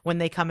 like when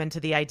they come into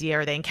the idea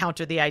or they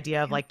encounter the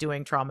idea of like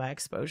doing trauma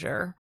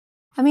exposure?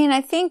 I mean,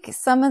 I think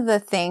some of the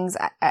things,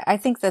 I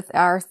think that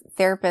our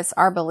therapists,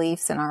 our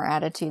beliefs and our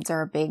attitudes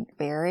are a big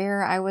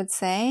barrier, I would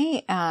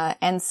say.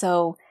 And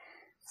so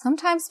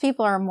sometimes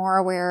people are more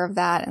aware of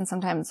that and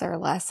sometimes they're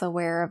less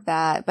aware of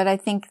that. But I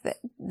think that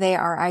they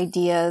are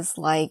ideas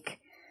like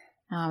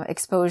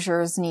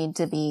exposures need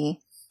to be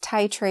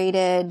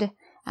titrated.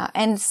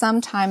 And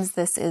sometimes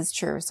this is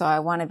true. So I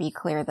want to be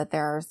clear that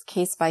there's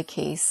case by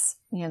case,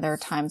 there are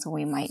times when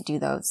we might do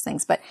those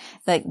things, but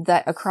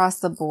that across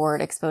the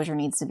board, exposure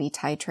needs to be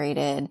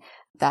titrated,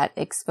 that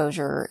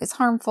exposure is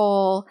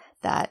harmful,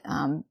 that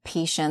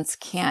patients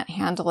can't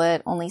handle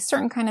it. Only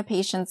certain kind of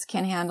patients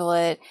can handle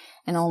it,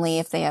 and only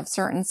if they have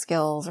certain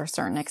skills or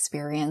certain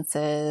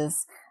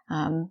experiences.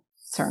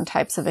 Certain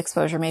types of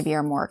exposure maybe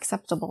are more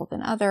acceptable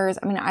than others.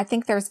 I mean, I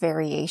think there's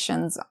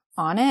variations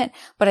on it,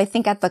 but I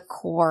think at the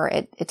core,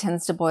 it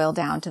tends to boil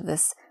down to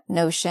this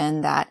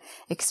notion that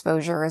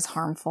exposure is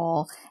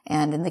harmful.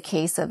 And in the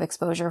case of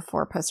exposure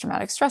for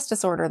post-traumatic stress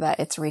disorder, that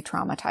it's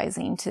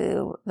re-traumatizing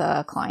to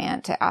the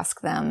client to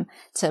ask them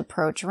to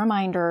approach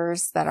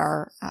reminders that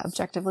are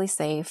objectively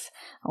safe,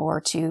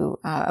 or to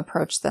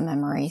approach the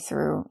memory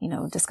through,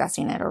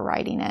 discussing it or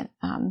writing it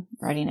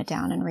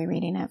down and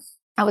rereading it.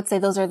 I would say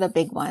those are the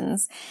big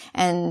ones.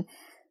 And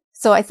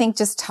so I think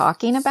just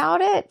talking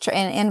about it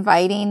and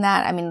inviting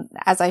that, I mean,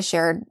 as I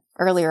shared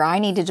earlier, I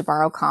needed to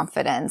borrow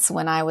confidence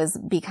when I was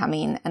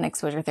becoming an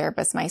exposure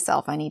therapist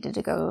myself. I needed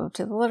to go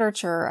to the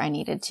literature. I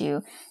needed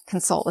to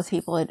consult with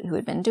people who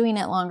had been doing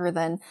it longer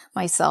than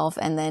myself.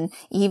 And then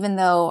even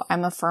though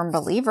I'm a firm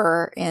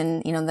believer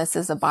in, this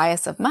is a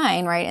bias of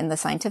mine, right? In the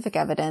scientific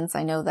evidence,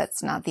 I know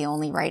that's not the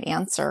only right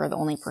answer, the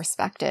only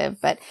perspective.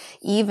 But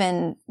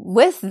even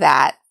with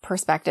that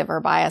perspective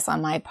or bias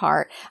on my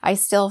part, I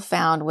still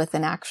found with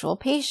an actual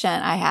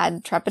patient, I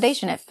had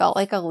trepidation. It felt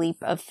like a leap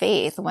of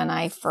faith when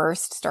I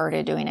first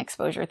started doing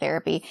exposure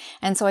therapy.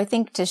 And so I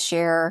think to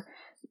share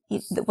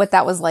what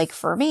that was like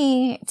for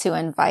me, to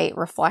invite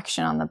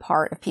reflection on the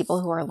part of people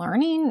who are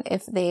learning,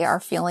 if they are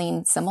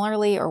feeling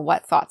similarly or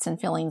what thoughts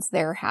and feelings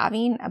they're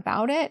having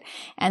about it.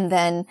 And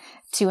then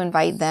to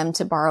invite them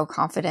to borrow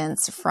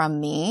confidence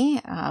from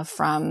me,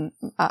 from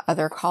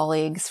other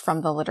colleagues,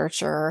 from the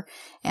literature,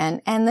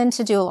 and then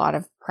to do a lot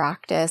of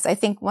practice. I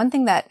think one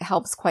thing that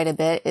helps quite a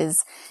bit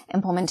is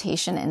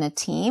implementation in a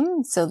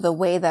team. So the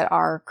way that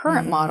our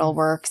current model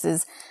works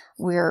is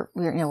we're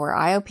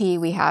IOP.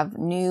 We have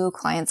new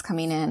clients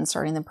coming in,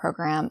 starting the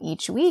program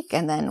each week.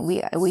 And then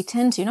we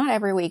tend to, not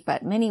every week,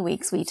 but many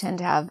weeks, we tend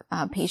to have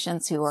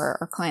patients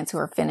or clients who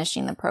are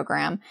finishing the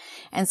program.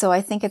 And so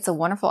I think it's a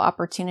wonderful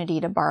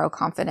opportunity to borrow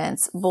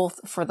confidence,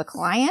 both for the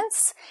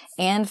clients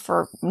and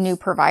for new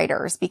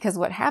providers. Because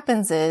what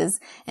happens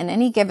is in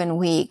any given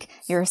week,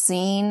 you're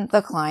seeing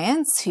the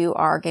clients who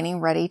are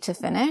getting ready to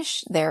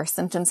finish. Their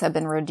symptoms have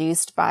been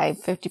reduced by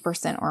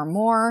 50% or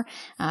more.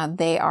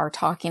 They are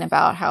talking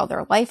about how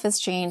their life has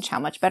changed, how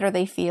much better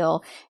they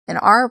feel. In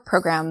our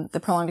program, the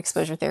prolonged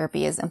exposure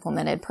therapy is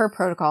implemented per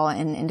protocol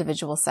in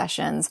individual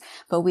sessions,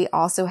 but we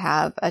also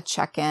have a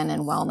check-in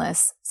and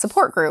wellness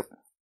support group.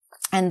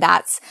 And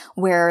that's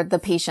where the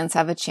patients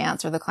have a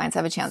chance, or the clients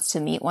have a chance to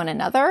meet one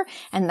another.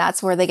 And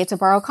that's where they get to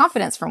borrow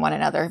confidence from one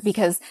another,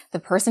 because the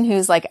person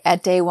who's like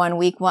at day one,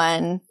 week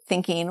one,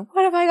 thinking,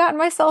 what have I gotten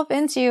myself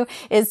into,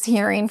 is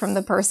hearing from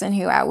the person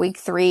who at week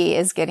 3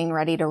 is getting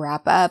ready to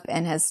wrap up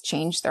and has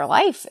changed their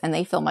life, and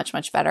they feel much,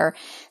 much better.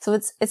 So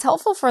it's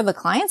helpful for the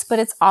clients, but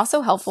it's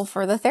also helpful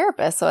for the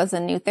therapist. So as a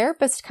new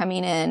therapist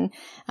coming in,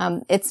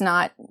 it's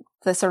not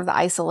the sort of the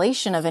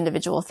isolation of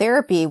individual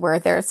therapy where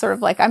they're sort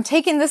of like, I'm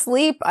taking this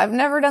leap. I've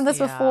never done this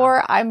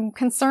before. I'm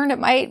concerned it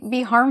might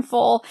be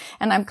harmful,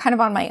 and I'm kind of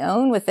on my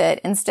own with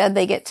it. Instead,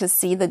 they get to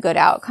see the good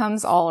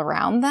outcomes all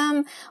around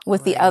them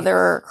with the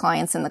other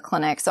clients in the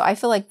clinic. So I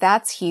feel like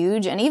that's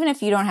huge. And even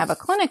if you don't have a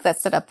clinic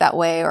that's set up that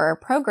way or a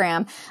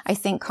program, I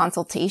think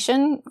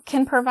consultation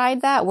can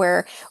provide that,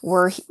 where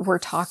we're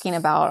talking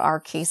about our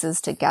cases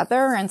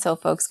together. And so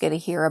folks get to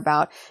hear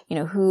about,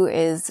 who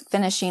is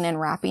finishing and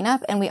wrapping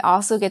up. And we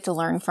also get to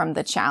learn from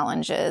the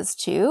challenges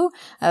too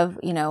of,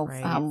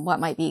 what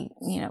might be,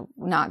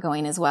 not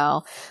going as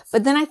well.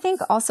 But then I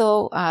think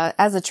also,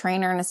 as a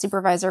trainer and a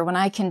supervisor, when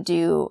I can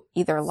do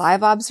either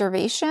live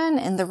observation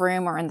in the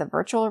room or in the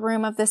virtual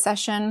room of the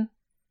session,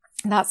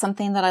 that's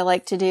something that I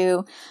like to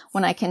do.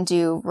 When I can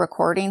do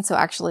recording, so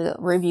actually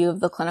review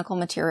of the clinical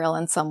material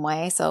in some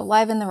way. So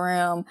live in the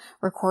room,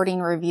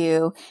 recording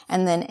review,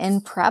 and then in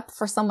prep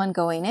for someone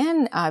going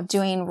in,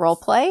 doing role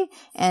play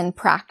and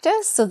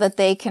practice so that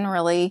they can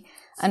really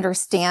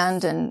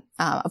understand and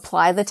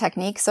apply the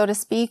technique, so to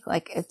speak,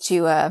 like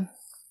to a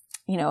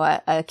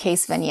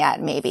case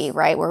vignette maybe,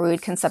 right? Where we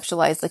would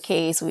conceptualize the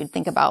case. We'd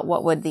think about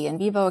what would the in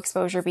vivo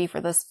exposure be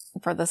for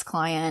this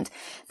client.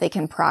 They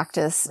can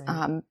practice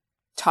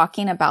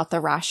talking about the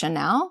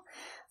rationale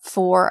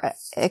for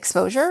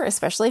exposure,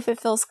 especially if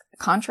it feels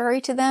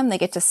contrary to them. They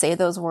get to say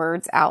those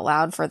words out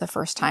loud for the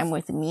first time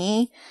with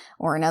me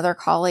or another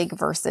colleague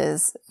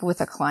versus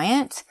with a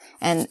client.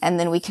 And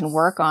then we can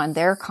work on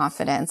their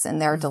confidence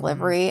and their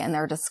delivery and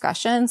their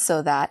discussion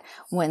so that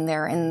when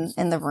they're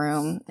in the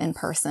room in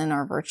person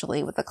or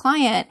virtually with a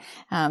client,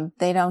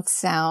 they don't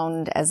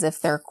sound as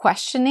if they're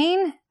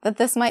questioning that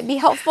this might be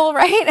helpful,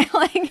 right?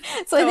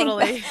 So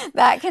totally. I think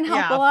that can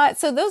help a lot.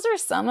 So those are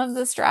some of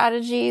the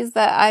strategies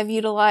that I've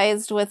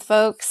utilized with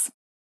folks.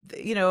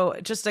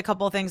 Just a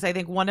couple of things. I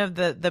think one of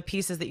the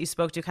pieces that you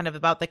spoke to kind of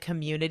about the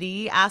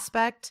community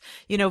aspect,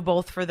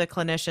 both for the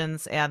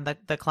clinicians and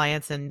the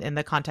clients and in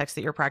the context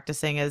that you're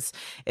practicing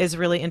is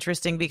really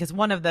interesting, because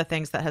one of the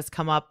things that has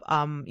come up,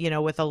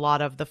 with a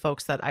lot of the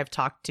folks that I've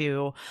talked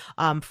to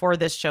for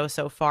this show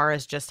so far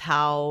is just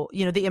how,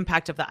 the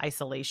impact of the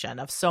isolation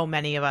of so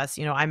many of us.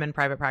 I'm in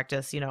private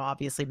practice,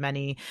 obviously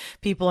many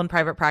people in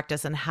private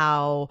practice, and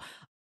how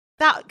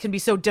that can be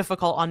so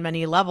difficult on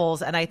many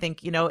levels. And I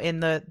think,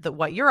 in the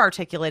what you're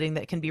articulating,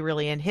 that can be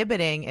really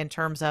inhibiting in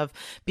terms of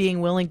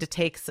being willing to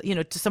take,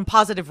 to some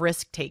positive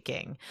risk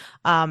taking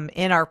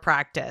in our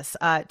practice,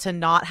 to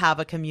not have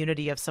a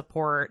community of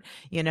support,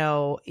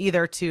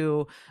 either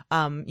to,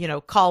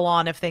 call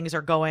on if things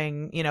are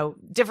going,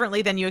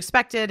 differently than you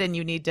expected and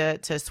you need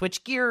to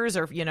switch gears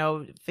or,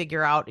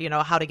 figure out,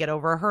 how to get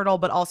over a hurdle,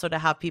 but also to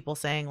have people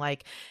saying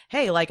like,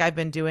 hey, like I've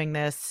been doing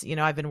this,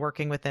 I've been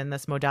working within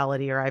this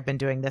modality, or I've been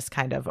doing this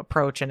kind of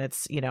approach, and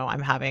it's,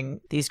 I'm having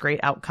these great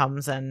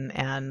outcomes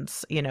and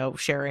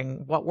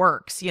sharing what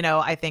works.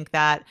 I think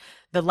that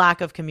the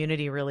lack of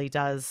community really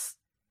does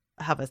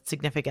have a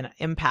significant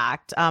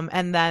impact.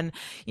 And then,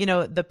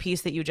 the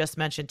piece that you just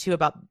mentioned too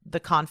about the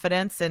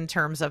confidence in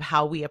terms of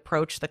how we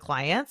approach the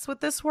clients with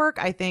this work,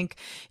 I think,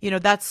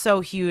 that's so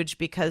huge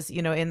because,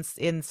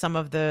 in some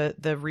of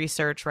the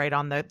research, right,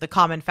 on the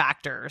common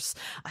factors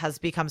has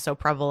become so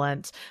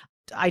prevalent,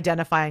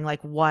 identifying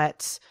like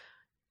what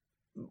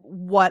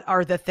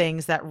are the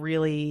things that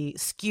really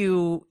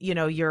skew,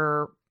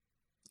 your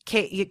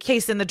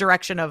case in the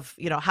direction of,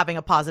 having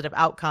a positive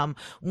outcome.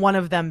 One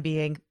of them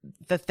being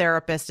the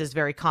therapist is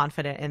very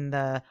confident in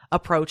the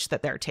approach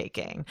that they're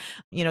taking.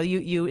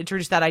 You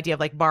introduced that idea of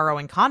like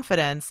borrowing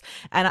confidence.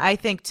 And I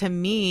think to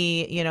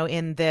me,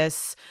 in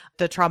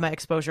the trauma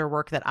exposure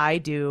work that I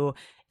do,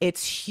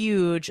 it's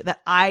huge that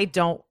I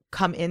don't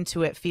come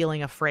into it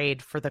feeling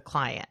afraid for the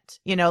client.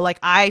 Like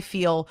I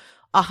feel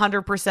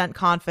 100%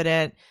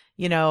 confident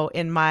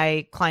in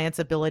my client's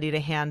ability to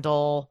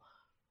handle,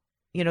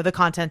 the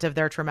content of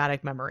their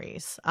traumatic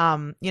memories.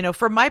 From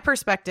my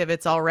perspective,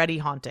 it's already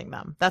haunting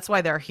them. That's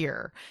why they're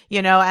here,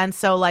 and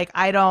so like,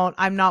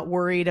 I'm not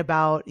worried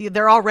about,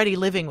 they're already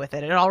living with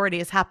it. It already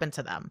has happened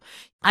to them.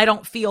 I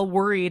don't feel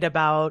worried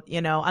about,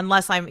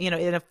 unless I'm,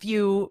 in a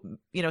few,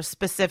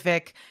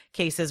 specific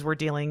cases we're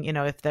dealing,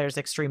 if there's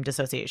extreme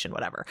dissociation,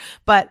 whatever.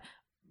 But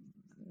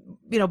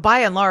by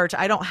and large,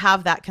 I don't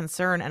have that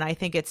concern. And I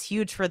think it's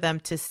huge for them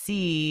to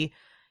see,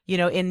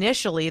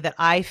 initially that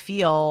I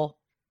feel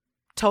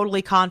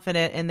totally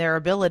confident in their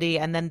ability,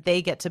 and then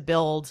they get to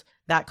build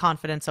that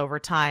confidence over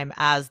time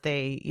as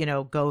they,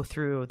 go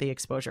through the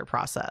exposure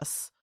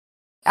process.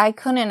 I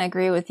couldn't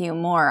agree with you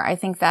more. I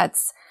think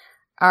that's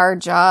our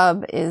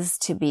job, is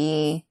to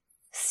be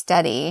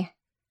steady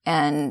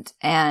and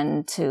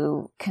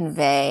to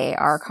convey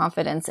our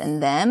confidence in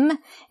them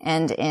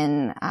and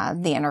in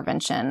the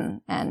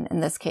intervention, and in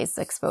this case,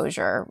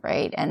 exposure,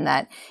 right? And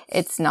that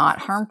it's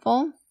not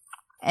harmful,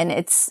 and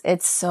it's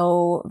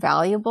so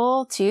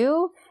valuable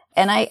too.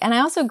 And I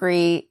also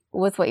agree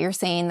with what you're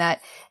saying that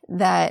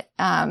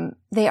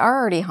they are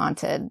already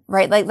haunted,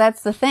 right? Like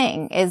that's the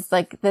thing, is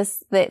like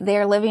this, that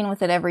they're living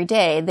with it every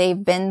day.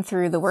 They've been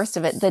through the worst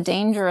of it. The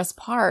dangerous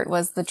part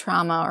was the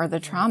trauma or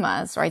the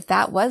traumas, right?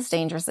 That was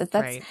dangerous. It's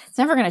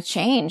never going to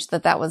change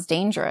that was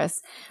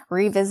dangerous.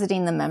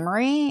 Revisiting the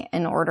memory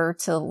in order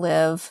to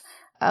live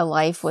a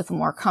life with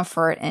more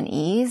comfort and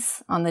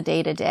ease on the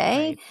day to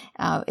day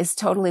is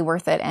totally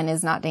worth it and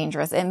is not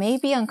dangerous. It may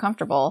be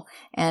uncomfortable,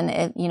 and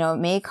it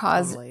may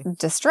cause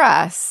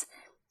distress,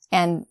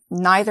 and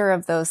neither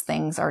of those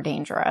things are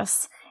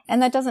dangerous. And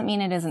that doesn't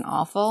mean it isn't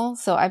awful.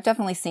 So I've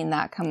definitely seen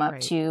that come up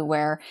too,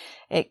 where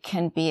it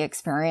can be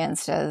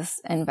experienced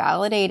as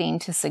invalidating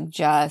to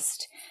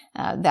suggest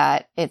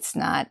that it's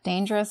not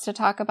dangerous to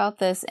talk about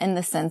this, in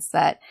the sense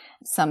that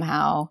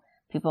somehow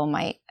people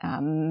might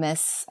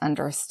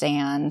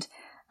misunderstand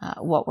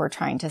what we're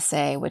trying to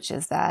say, which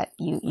is that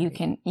you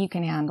can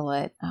handle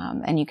it,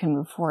 and you can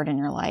move forward in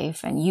your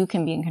life, and you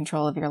can be in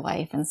control of your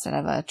life instead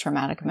of a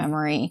traumatic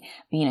memory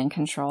being in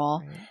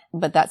control.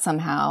 But that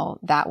somehow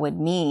that would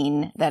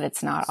mean that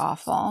it's not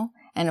awful.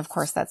 And of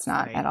course, that's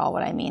not Right. at all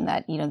what I mean,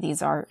 that,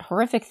 these are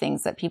horrific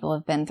things that people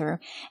have been through.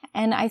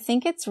 And I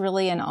think it's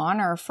really an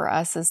honor for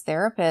us as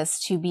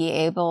therapists to be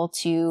able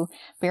to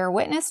bear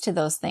witness to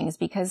those things,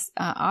 because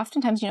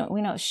oftentimes,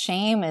 we know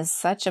shame is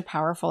such a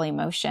powerful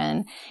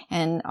emotion.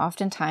 And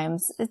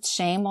oftentimes it's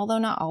shame, although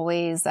not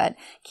always, that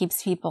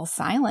keeps people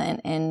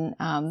silent and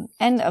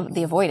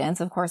the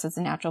avoidance. Of course, it's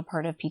a natural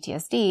part of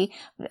PTSD,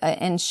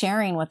 and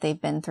sharing what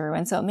they've been through.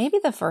 And so it may be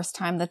the first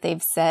time that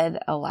they've said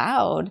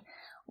aloud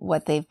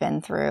what they've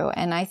been through.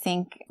 And I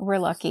think we're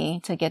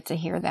lucky to get to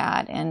hear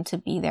that and to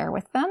be there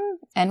with them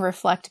and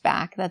reflect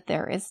back that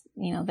there is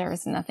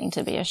nothing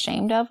to be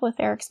ashamed of with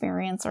their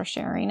experience or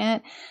sharing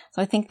it.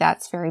 So I think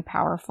that's very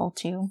powerful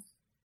too.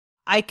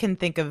 I can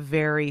think of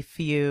very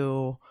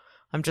few.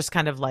 I'm just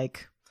kind of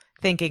like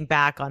thinking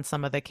back on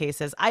some of the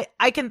cases.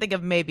 I can think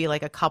of maybe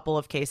like a couple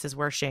of cases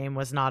where shame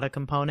was not a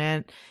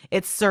component.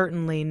 It's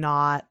certainly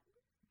not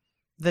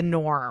the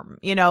norm.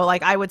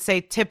 Like I would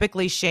say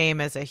typically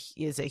shame is a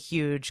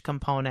huge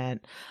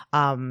component,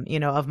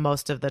 of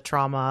most of the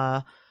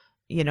trauma,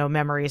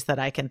 memories that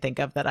I can think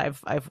of that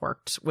I've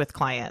worked with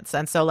clients.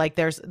 And so like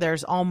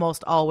there's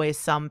almost always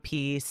some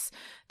piece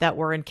that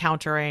we're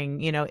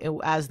encountering,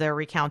 as they're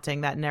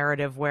recounting that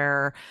narrative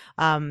where,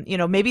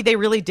 maybe they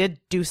really did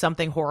do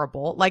something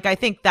horrible. Like, I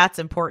think that's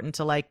important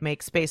to like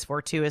make space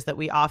for too, is that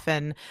we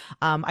often,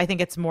 I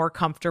think it's more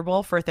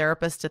comfortable for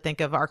therapists to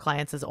think of our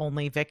clients as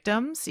only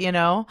victims,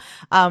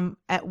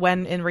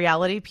 when in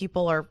reality,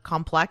 people are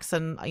complex.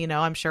 And,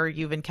 I'm sure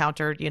you've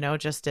encountered,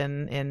 just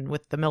in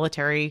with the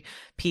military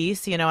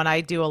piece, and I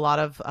do a lot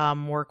of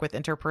work with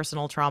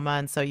interpersonal trauma.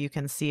 And so you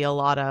can see a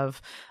lot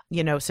of,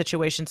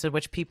 situations in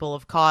which people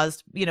have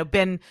caused,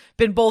 been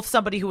both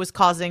somebody who was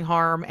causing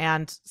harm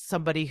and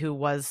somebody who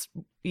was,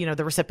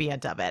 the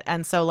recipient of it.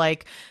 And so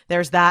like,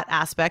 there's that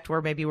aspect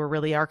where maybe we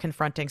really are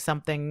confronting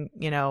something,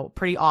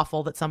 pretty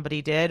awful that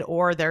somebody did,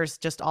 or there's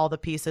just all the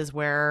pieces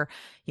where,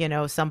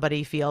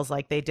 somebody feels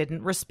like they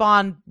didn't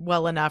respond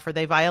well enough, or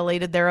they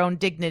violated their own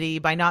dignity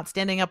by not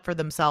standing up for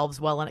themselves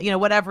well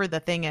enough, whatever the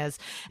thing is.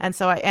 And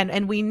so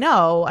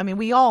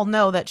we all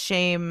know that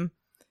shame,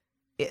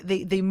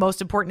 the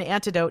most important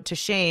antidote to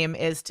shame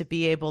is to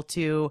be able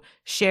to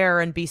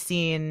share and be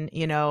seen,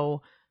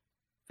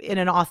 in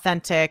an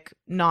authentic,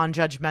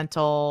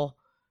 non-judgmental,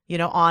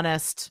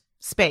 honest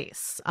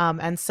space.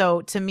 And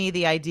so to me,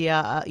 the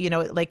idea,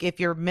 like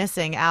if you're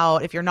missing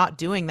out, if you're not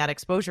doing that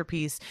exposure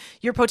piece,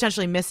 you're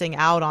potentially missing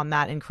out on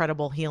that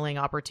incredible healing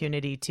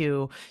opportunity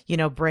to,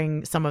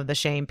 bring some of the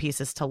shame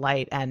pieces to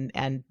light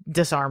and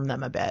disarm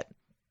them a bit.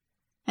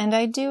 And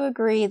I do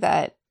agree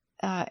that,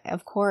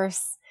 of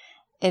course,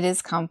 it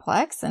is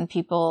complex, and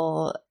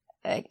people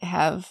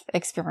have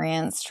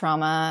experienced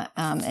trauma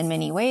in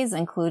many ways,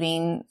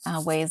 including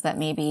ways that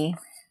maybe,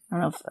 I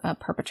don't know if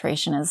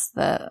perpetration is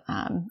the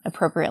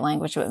appropriate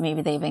language, but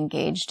maybe they've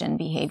engaged in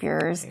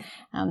behaviors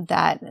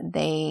that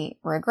they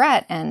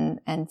regret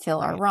and feel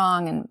are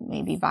wrong, and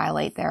maybe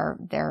violate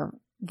their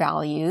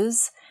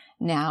values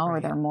now or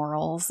their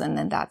morals. And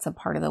then that's a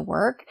part of the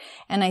work.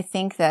 And I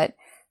think that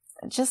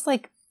just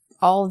like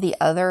all the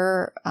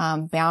other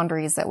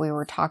boundaries that we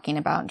were talking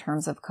about in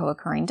terms of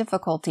co-occurring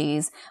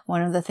difficulties,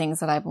 one of the things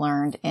that I've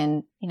learned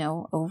in,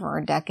 over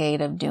a decade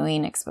of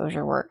doing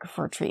exposure work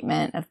for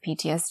treatment of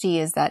PTSD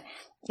is that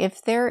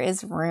if there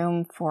is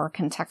room for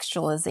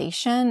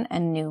contextualization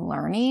and new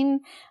learning,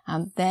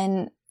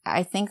 then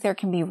I think there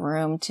can be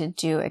room to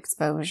do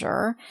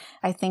exposure.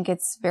 I think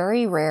it's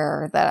very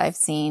rare that I've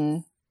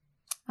seen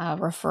a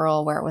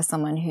referral where it was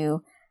someone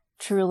who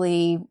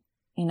truly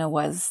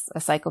was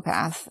a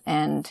psychopath,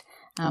 and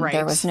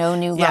there was no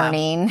new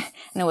learning,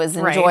 and it was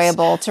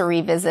enjoyable to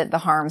revisit the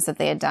harms that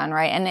they had done.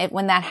 Right. And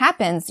when that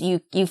happens, you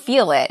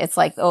feel it. It's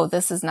like, oh,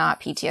 this is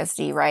not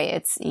PTSD,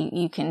 right?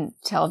 You can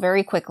tell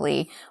very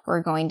quickly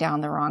we're going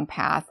down the wrong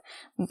path.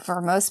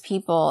 For most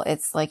people,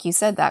 it's like you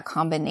said, that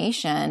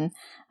combination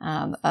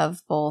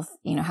of both,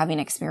 having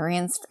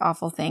experienced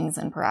awful things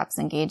and perhaps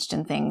engaged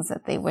in things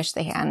that they wish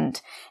they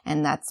hadn't.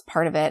 And that's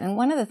part of it. And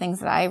one of the things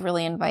that I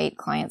really invite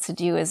clients to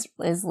do is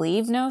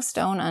leave no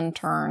stone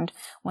unturned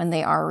when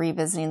they are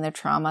revisiting the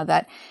trauma,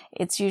 that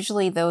it's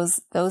usually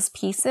those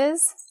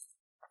pieces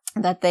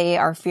that they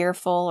are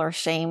fearful or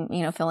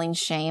feeling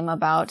shame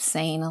about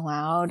saying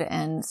aloud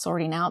and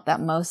sorting out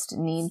that most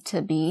need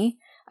to be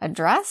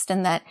addressed.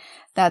 And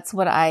that's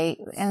what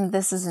and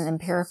this isn't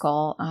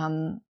empirical,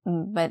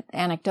 but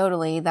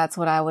anecdotally, that's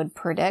what I would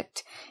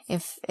predict.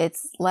 If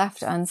it's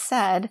left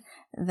unsaid,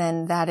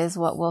 then that is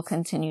what will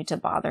continue to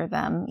bother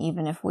them,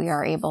 even if we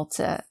are able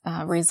to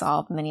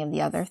resolve many of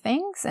the other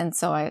things. And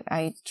so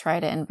I try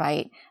to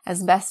invite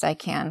as best I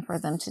can for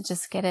them to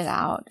just get it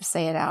out,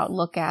 say it out,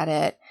 look at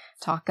it,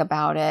 talk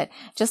about it,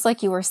 just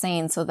like you were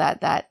saying, so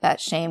that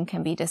shame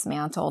can be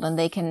dismantled and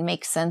they can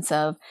make sense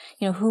of,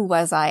 who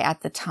was I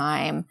at the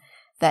time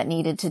that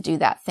needed to do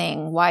that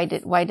thing. Why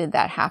did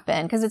that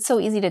happen? Because it's so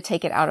easy to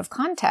take it out of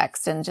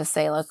context and just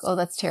say, look, oh,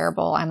 that's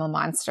terrible, I'm a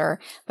monster.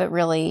 But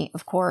really,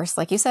 of course,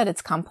 like you said,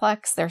 it's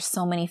complex. There's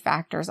so many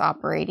factors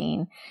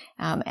operating.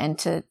 And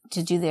to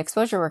do the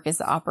exposure work is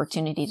the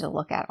opportunity to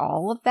look at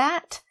all of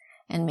that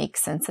and make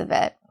sense of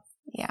it.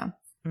 Yeah.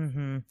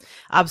 Mm-hmm.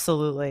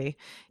 Absolutely.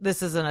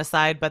 This is an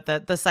aside, but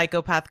the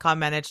psychopath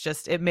comment,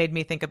 it made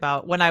me think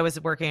about when I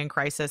was working in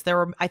crisis. There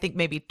were, I think,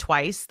 maybe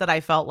twice that I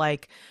felt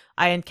like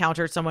I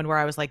encountered someone where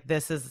I was like,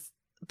 this is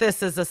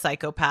a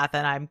psychopath,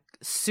 and I'm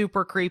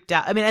super creeped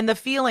out. I mean, and the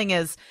feeling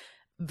is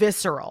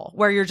visceral,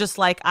 where you're just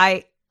like,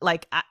 I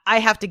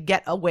have to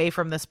get away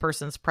from this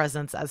person's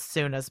presence as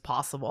soon as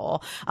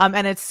possible.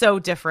 And it's so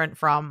different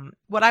from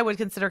what I would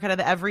consider kind of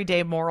the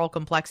everyday moral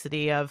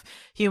complexity of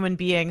human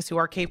beings who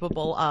are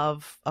capable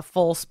of a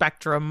full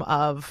spectrum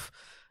of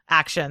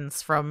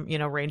actions from,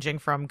 ranging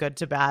from good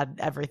to bad,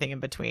 everything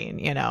in between,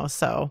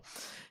 so.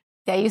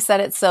 Yeah, you said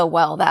it so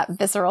well, that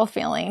visceral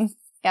feeling.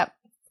 Yep.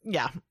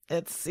 Yeah,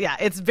 it's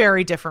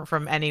very different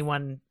from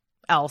anyone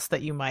else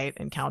that you might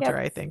encounter,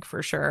 Yep. I think,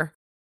 for sure.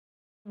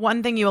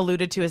 One thing you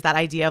alluded to is that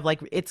idea of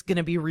like, it's going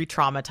to be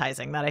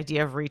re-traumatizing, that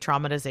idea of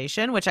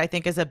re-traumatization, which I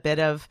think is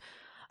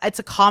it's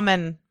a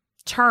common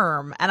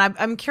term. And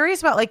I'm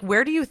curious about like,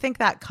 where do you think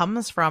that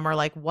comes from, or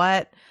like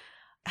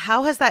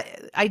how has that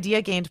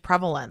idea gained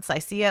prevalence? I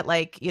see it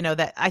like,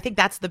 that I think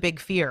that's the big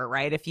fear,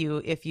 right? If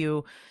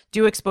you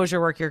do exposure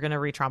work, you're going to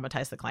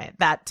re-traumatize the client.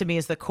 That to me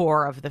is the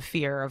core of the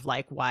fear of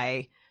like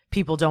why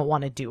people don't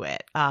want to do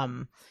it.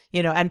 And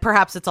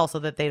perhaps it's also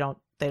that they don't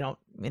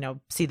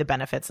see the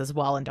benefits as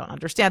well and don't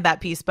understand that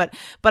piece. But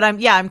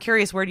I'm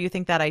curious, where do you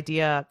think that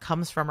idea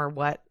comes from, or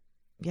what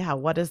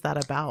is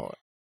that about?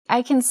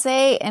 I can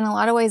say in a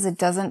lot of ways, it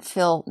doesn't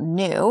feel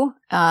new.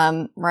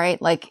 Right.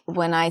 Like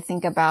when I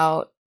think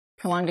about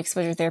prolonged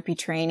exposure therapy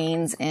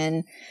trainings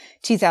in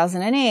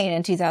 2008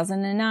 and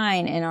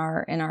 2009 in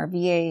our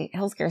VA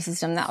healthcare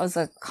system, that was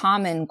a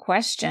common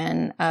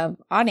question of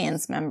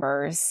audience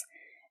members.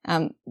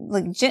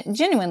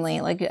 Genuinely,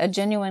 like a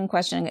genuine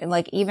question,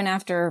 like even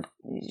after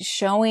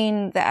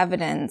showing the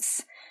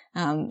evidence,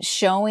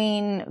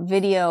 showing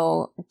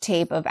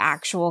videotape of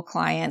actual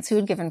clients who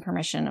had given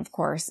permission, of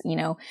course,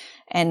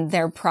 and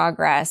their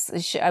progress.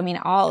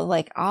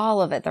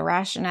 All of it, the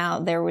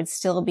rationale, there would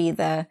still be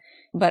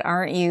but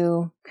aren't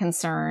you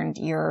concerned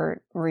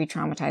you're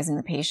re-traumatizing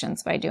the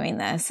patients by doing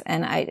this?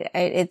 And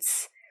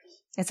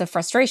it's a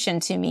frustration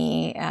to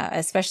me,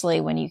 especially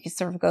when you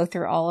sort of go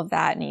through all of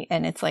that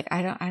and it's like,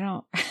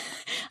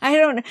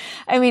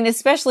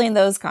 especially in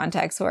those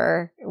contexts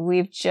where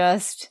we've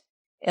just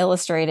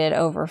illustrated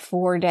over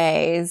 4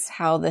 days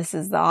how this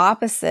is the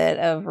opposite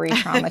of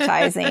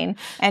re-traumatizing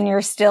and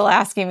you're still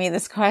asking me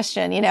this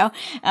question,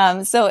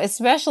 so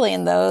especially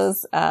in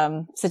those,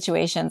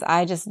 situations,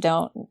 I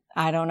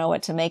don't know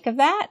what to make of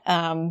that.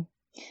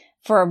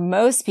 For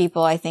most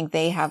people, I think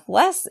they have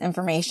less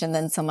information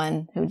than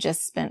someone who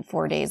just spent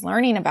 4 days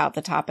learning about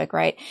the topic,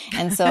 right?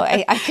 And so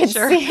I could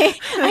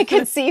I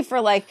could see for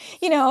like,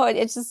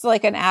 it's just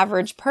like an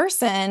average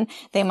person,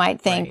 they might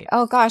think, right,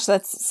 oh gosh,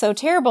 that's so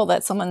terrible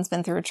that someone's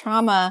been through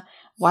trauma.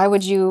 Why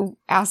would you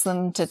ask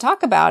them to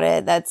talk about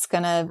it? That's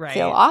going to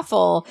feel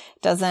awful.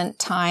 Doesn't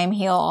time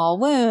heal all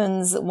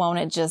wounds? Won't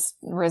it just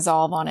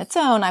resolve on its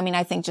own? I mean,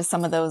 I think just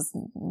some of those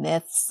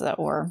myths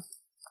or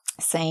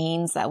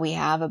sayings that we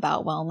have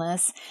about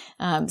wellness.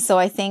 So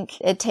I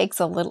think it takes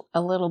a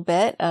little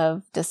bit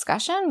of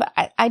discussion,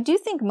 but I do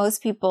think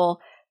most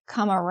people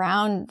come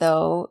around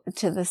though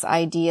to this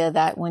idea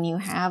that when you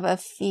have a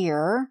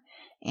fear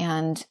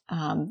and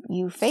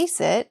you face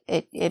it,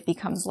 it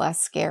becomes less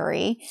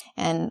scary.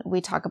 And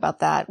we talk about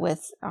that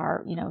with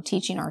our,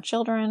 teaching our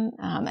children.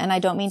 And I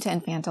don't mean to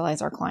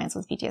infantilize our clients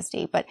with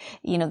PTSD, but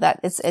that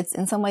it's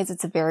in some ways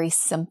it's very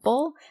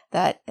simple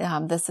that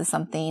this is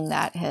something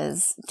that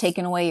has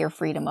taken away your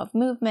freedom of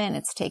movement.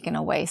 It's taken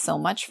away so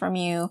much from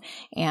you.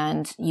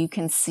 And you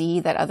can see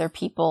that other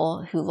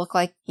people who look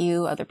like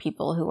you, other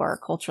people who are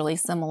culturally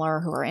similar,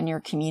 who are in your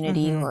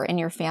community, who are in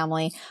your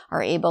family,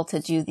 are able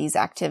to do these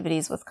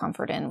activities with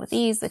comfort and with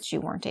ease that you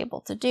weren't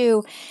able to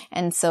do.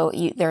 And so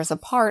there's a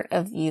part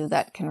of you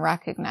that can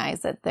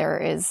recognize that there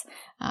is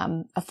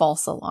a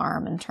false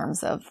alarm in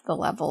terms of the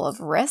level of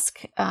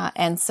risk.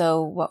 And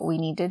so what we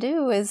need to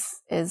do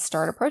is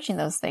start approaching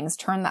those things,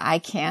 turn the I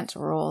can't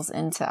rules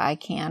into I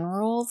can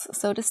rules,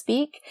 so to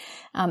speak.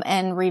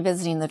 And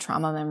revisiting the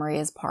trauma memory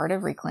is part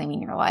of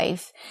reclaiming your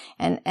life.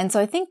 And so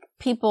I think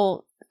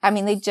people,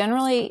 they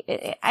generally,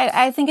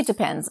 I think it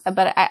depends,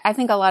 but I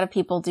think a lot of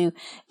people do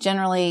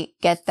generally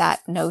get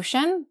that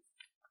notion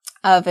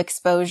of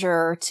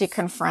exposure to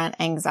confront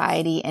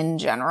anxiety in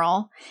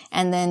general.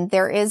 And then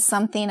there is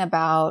something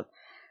about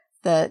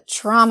the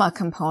trauma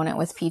component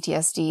with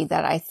PTSD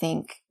that I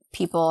think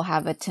people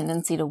have a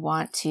tendency to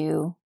want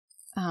to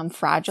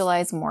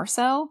fragilize more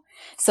so.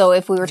 So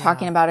if we were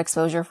talking about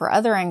exposure for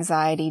other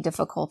anxiety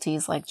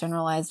difficulties like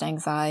generalized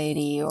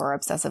anxiety or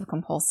obsessive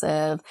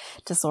compulsive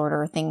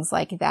disorder, things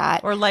like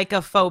that. Or like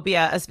a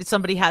phobia, as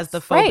somebody has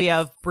the phobia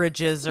of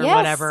bridges or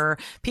whatever,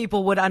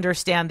 people would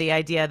understand the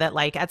idea that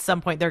like at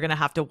some point they're going to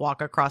have to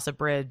walk across a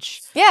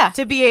bridge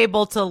to be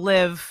able to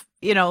live.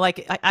 You know,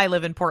 like I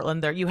live in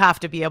Portland there, you have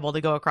to be able to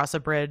go across a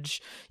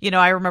bridge. You know,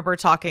 I remember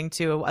talking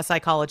to a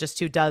psychologist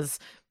who does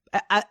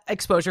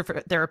exposure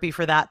for therapy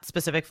for that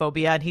specific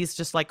phobia, and he's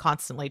just like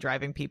constantly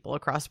driving people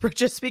across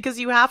bridges because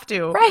you have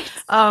to. Right.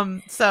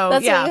 So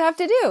that's what you have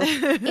to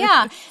do.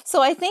 Yeah.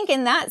 So I think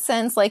in that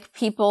sense, like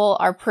people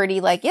are pretty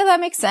like, yeah, that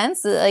makes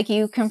sense. Like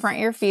you confront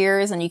your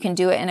fears and you can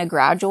do it in a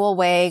gradual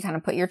way, kind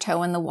of put your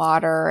toe in the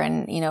water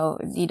and, you know,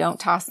 you don't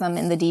toss them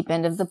in the deep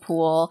end of the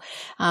pool.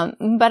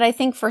 But I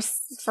think for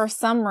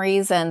some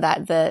reason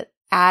that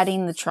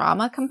adding the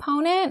trauma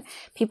component,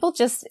 people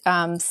just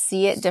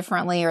see it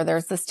differently, or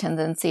there's this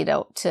tendency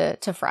to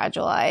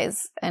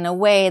fragilize in a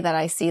way that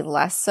I see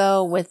less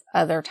so with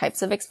other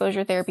types of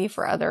exposure therapy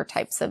for other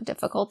types of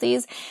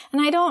difficulties.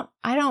 And I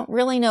don't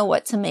really know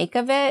what to make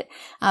of it.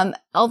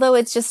 Although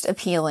it's just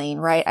appealing,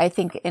 right? I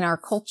think in our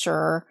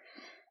culture,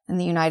 in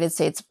the United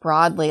States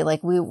broadly,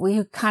 like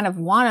we kind of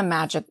want a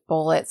magic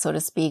bullet, so to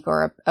speak,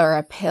 or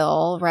a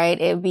pill, right?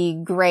 It would be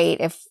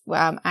great if,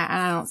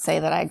 I don't say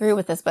that I agree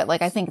with this, but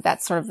like, I think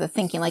that's sort of the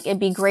thinking. Like, it'd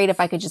be great if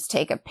I could just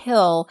take a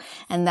pill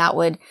and that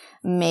would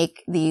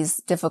make these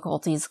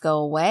difficulties go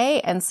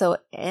away. And so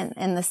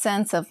in the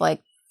sense of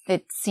like,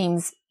 it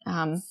seems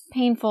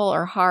painful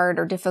or hard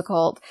or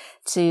difficult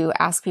to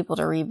ask people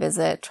to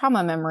revisit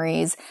trauma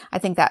memories, I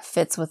think that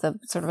fits with a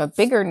sort of a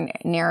bigger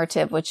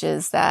narrative, which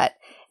is that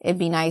it'd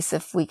be nice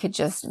if we could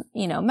just,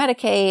 you know,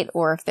 medicate,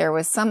 or if there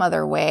was some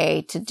other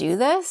way to do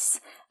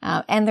this.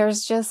 And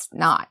there's just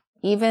not.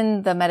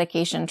 Even the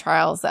medication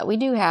trials that we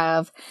do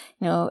have,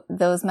 you know,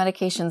 those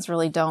medications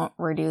really don't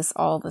reduce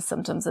all the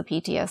symptoms of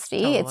PTSD.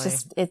 Totally. It's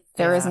just,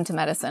 there isn't a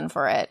medicine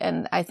for it.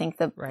 And I think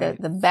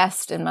the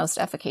best and most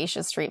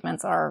efficacious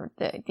treatments are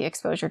the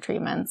exposure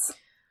treatments.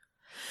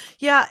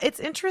 Yeah, it's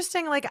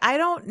interesting. Like, I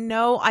don't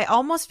know. I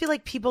almost feel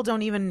like people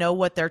don't even know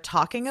what they're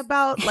talking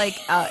about. Like,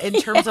 in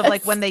terms of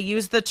like when they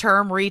use the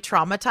term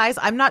re-traumatize,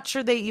 I'm not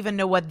sure they even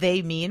know what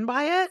they mean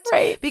by it.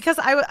 Right. Because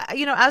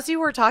you know, as you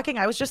were talking,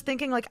 I was just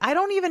thinking like, I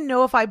don't even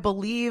know if I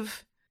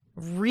believe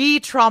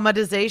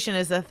re-traumatization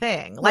is a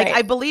thing. Like,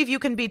 I believe you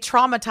can be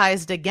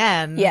traumatized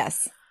again.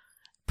 Yes.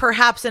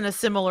 Perhaps in a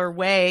similar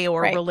way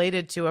or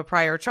related to a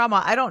prior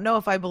trauma. I don't know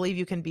if I believe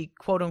you can be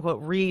quote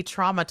unquote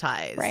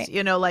re-traumatized. Right.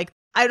 You know, like,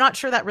 I'm not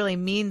sure that really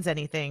means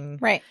anything.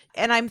 Right.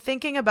 And I'm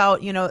thinking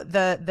about, you know,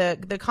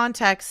 the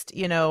context,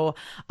 you know,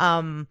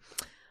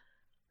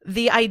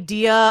 the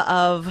idea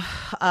of,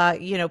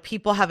 you know,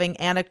 people having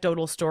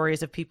anecdotal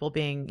stories of people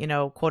being, you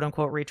know, quote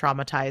unquote,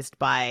 re-traumatized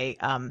by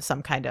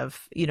some kind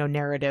of, you know,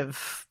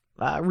 narrative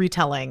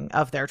retelling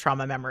of their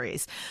trauma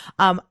memories.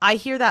 I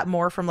hear that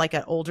more from like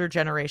an older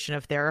generation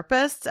of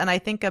therapists. And I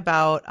think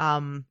about,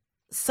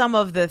 some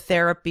of the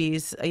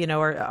therapies, you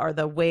know, are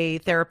the way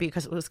therapy,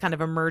 because it was kind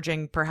of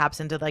emerging perhaps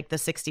into like the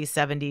 60s,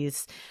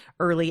 70s,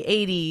 early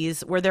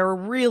 80s, where there were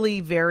really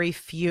very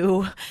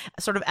few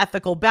sort of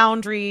ethical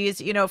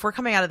boundaries. You know, if we're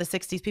coming out of the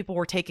 60s, people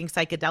were taking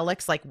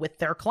psychedelics like with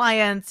their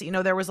clients. You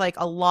know, there was like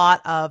a lot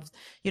of,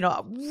 you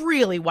know,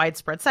 really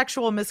widespread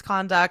sexual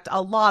misconduct,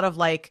 a lot of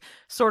like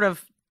sort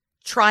of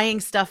trying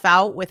stuff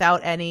out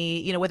without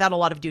any, you know, without a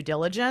lot of due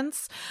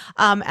diligence.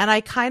 And I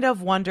kind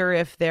of wonder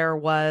if there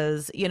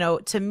was, you know,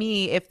 to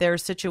me, if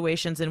there's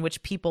situations in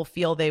which people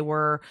feel they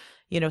were,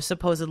 you know,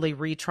 supposedly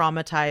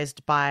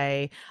re-traumatized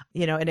by,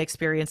 you know, an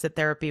experience at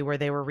therapy where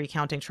they were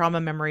recounting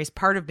trauma memories.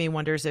 Part of me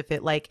wonders if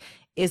it like,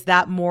 was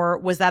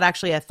that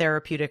actually a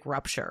therapeutic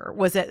rupture?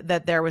 Was it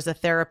that there was a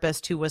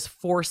therapist who was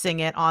forcing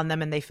it on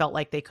them and they felt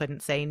like they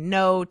couldn't say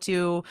no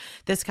to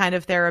this kind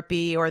of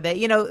therapy? Or that,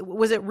 you know,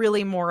 was it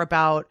really more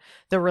about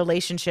the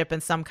relationship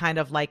and some kind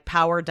of like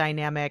power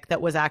dynamic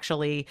that was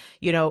actually,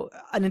 you know,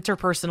 an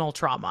interpersonal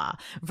trauma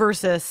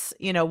versus,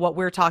 you know, what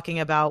we're talking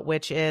about,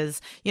 which is,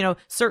 you know,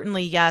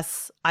 certainly,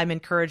 yes, I'm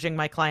encouraging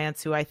my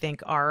clients who I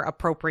think are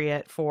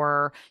appropriate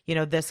for, you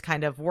know, this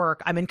kind of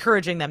work. I'm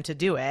encouraging them to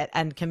do it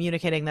and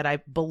communicating that I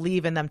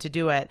believe in them to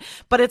do it.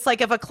 But it's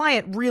like, if a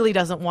client really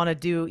doesn't want to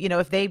do, you know,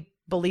 if they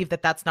believe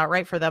that that's not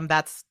right for them,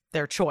 that's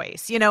their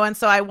choice, you know? And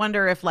so I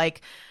wonder if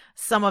like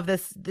some of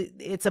this,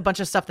 it's a bunch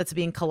of stuff that's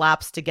being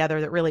collapsed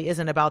together that really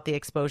isn't about the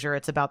exposure.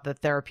 It's about the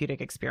therapeutic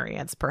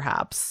experience,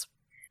 perhaps.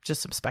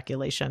 Just some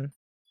speculation.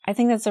 I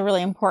think that's a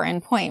really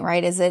important point,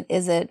 right? Is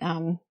it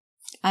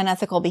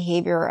unethical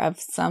behavior of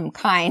some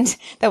kind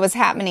that was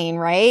happening,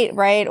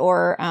 right?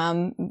 Or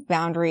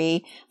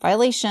boundary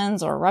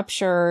violations or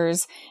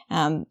ruptures,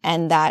 and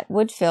that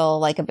would feel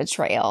like a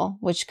betrayal,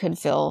 which could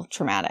feel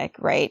traumatic,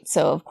 right?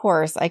 So of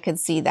course, I could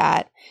see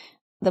that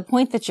the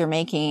point that you're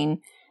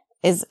making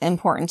is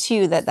important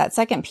too, that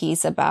second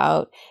piece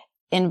about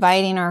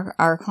inviting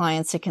our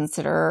clients to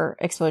consider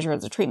exposure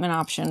as a treatment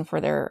option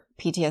for their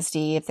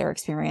PTSD if they're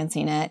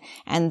experiencing it,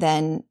 and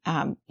then,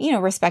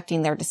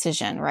 respecting their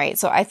decision, right?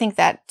 So I think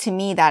that, to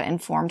me, that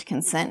informed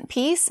consent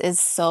piece is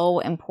so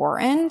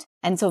important.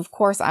 And so, of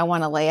course, I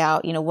want to lay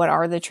out, what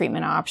are the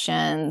treatment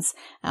options?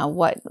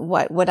 What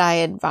would I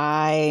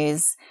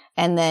advise?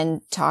 And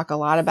then talk a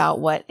lot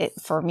about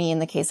for me, in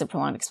the case of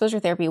prolonged exposure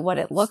therapy, what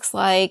it looks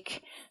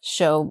like,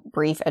 show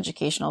brief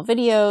educational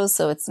videos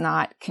so it's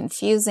not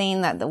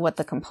confusing what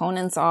the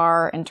components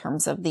are in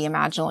terms of the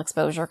imaginal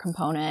exposure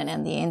component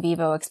and the in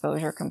vivo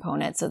exposure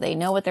component, so they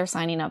know what they're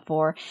signing up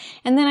for.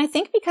 And then I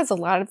think, because a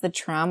lot of the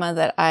trauma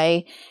that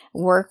I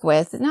work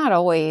with, not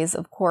always,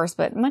 of course,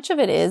 but much of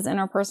it is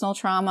interpersonal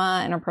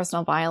trauma,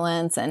 interpersonal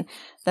violence. And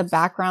the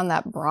background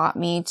that brought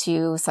me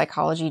to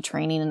psychology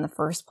training in the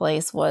first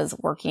place was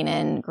working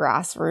in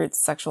grassroots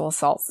sexual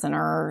assault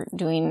center,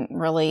 doing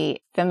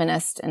really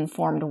feminist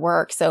informed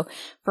work. So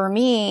for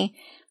me,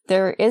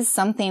 there is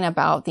something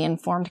about the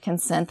informed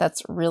consent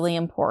that's really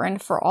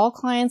important for all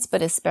clients,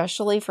 but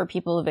especially for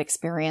people who've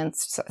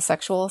experienced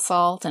sexual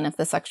assault. And if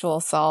the sexual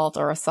assault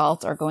or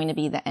assault are going to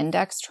be the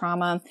index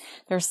trauma,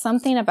 there's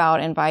something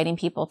about inviting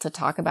people to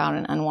talk about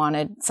an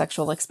unwanted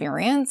sexual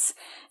experience,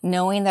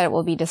 knowing that it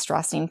will be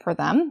distressing for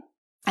them,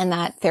 and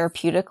that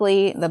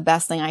therapeutically, the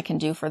best thing I can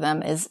do for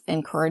them is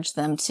encourage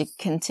them to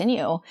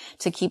continue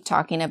to keep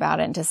talking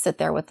about it and to sit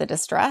there with the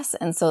distress.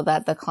 And so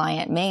that the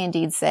client may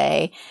indeed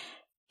say,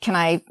 can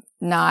I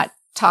not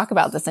talk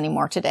about this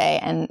anymore today?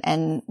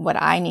 And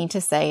what I need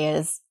to say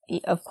is,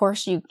 of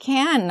course you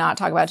can not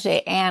talk about it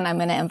today, and I'm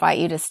going to invite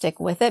you to stick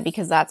with it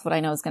because that's what I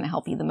know is going to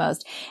help you the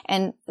most.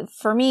 And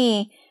for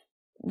me,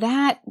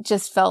 that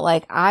just felt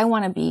like I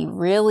want to be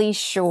really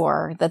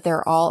sure that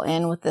they're all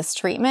in with this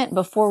treatment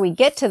before we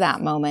get to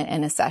that moment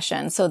in a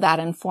session. So that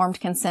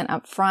informed consent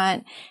up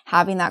front,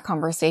 having that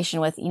conversation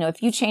with,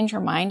 if you change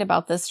your mind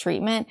about this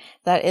treatment,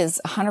 that is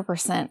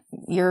 100%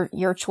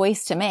 your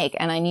choice to make.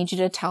 And I need you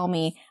to tell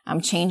me, I'm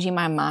changing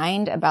my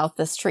mind about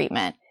this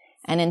treatment.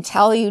 And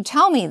until you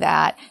tell me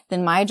that,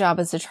 then my job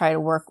is to try to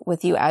work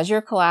with you as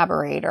your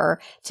collaborator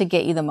to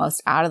get you the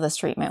most out of this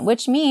treatment,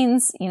 which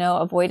means,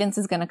 avoidance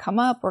is going to come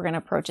up. We're going to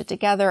approach it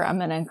together. I'm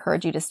going to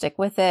encourage you to stick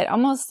with it.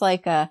 Almost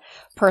like a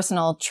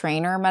personal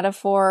trainer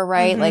metaphor,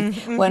 right?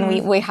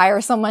 When we hire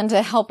someone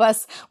to help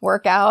us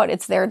work out,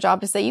 it's their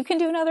job to say, you can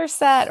do another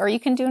set or you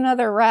can do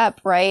another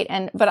rep, right?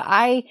 But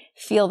I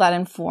feel that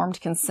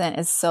informed consent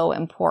is so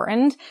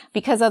important,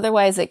 because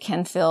otherwise it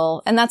can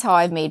feel, and that's how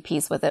I've made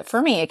peace with it.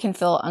 For me, it can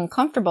feel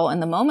uncomfortable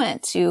in the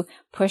moment to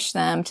push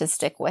them to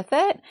stick with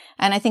it.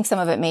 And I think some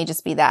of it may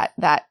just be that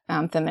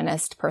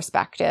feminist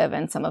perspective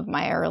and some of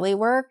my early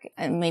work,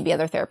 and maybe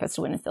other therapists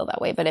wouldn't feel that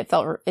way, but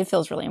it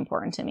feels really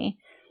important to me.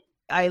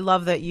 I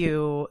love that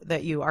you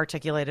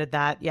articulated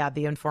that. Yeah,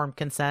 the informed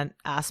consent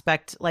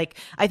aspect. Like,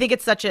 I think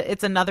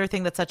it's another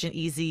thing that's such an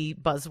easy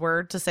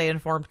buzzword to say,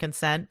 informed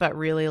consent, but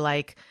really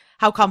like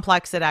how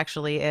complex it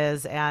actually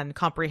is, and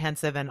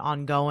comprehensive and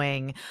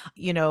ongoing,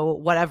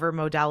 whatever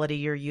modality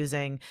you're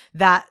using,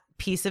 that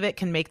piece of it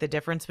can make the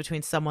difference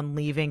between someone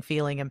leaving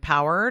feeling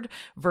empowered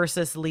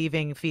versus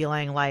leaving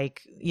feeling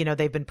like,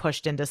 they've been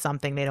pushed into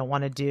something they don't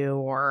want to do,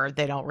 or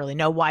they don't really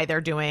know why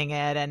they're doing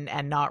it,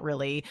 and not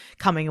really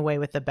coming away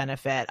with the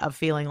benefit of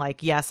feeling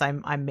like, yes,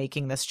 I'm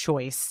making this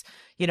choice.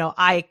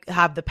 I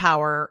have the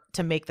power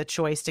to make the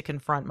choice to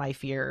confront my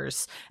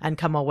fears and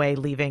come away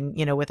leaving,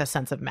 with a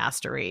sense of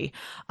mastery.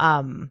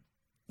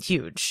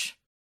 Huge.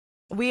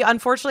 We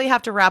unfortunately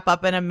have to wrap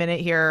up in a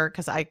minute here,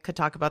 because I could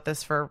talk about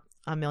this for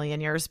a million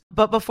years.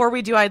 But before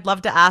we do, I'd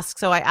love to ask,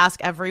 so I ask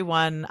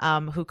everyone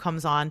who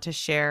comes on to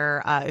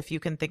share, if you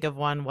can think of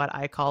one, what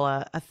I call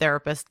a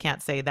therapist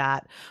can't say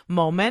that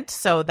moment.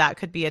 So that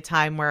could be a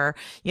time where,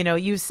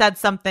 you said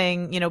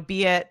something,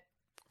 be it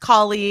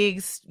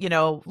colleagues,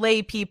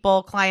 lay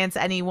people, clients,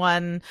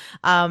 anyone,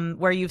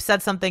 where you've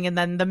said something, and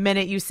then the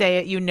minute you say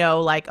it,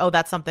 like, oh,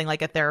 that's something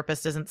like a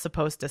therapist isn't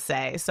supposed to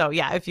say. So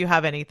yeah, if you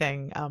have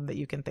anything that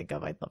you can think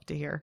of, I'd love to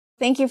hear.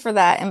 Thank you for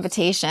that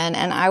invitation.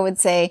 And I would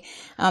say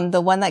the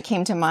one that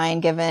came to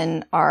mind,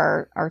 given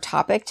our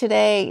topic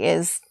today,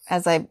 is,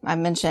 as I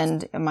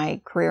mentioned, my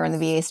career in the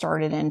VA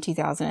started in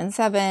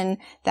 2007.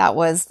 That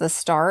was the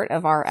start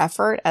of our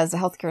effort as a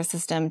healthcare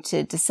system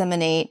to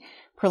disseminate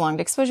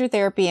prolonged exposure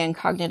therapy and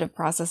cognitive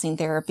processing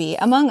therapy,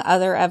 among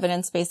other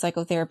evidence-based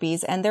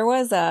psychotherapies. And there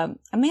was a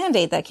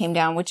mandate that came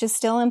down, which is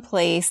still in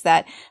place,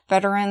 that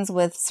veterans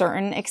with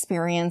certain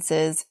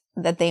experiences,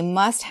 that they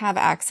must have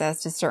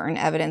access to certain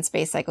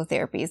evidence-based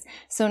psychotherapies.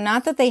 So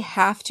not that they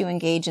have to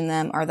engage in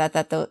them, or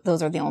that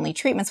those are the only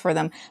treatments for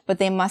them, but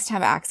they must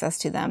have access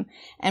to them.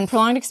 And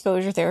prolonged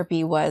exposure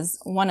therapy was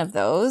one of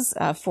those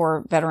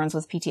for veterans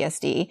with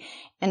PTSD.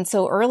 And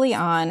so early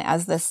on,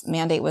 as this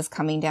mandate was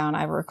coming down,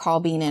 I recall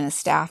being in a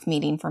staff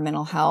meeting for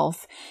mental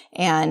health,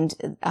 and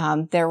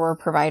there were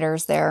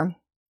providers there,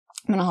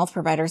 mental health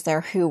providers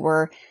there, who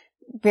were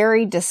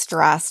very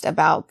distressed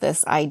about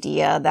this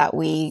idea that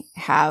we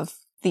have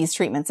these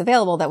treatments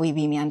available, that we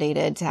be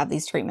mandated to have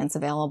these treatments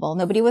available.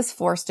 Nobody was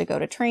forced to go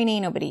to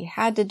training. Nobody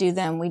had to do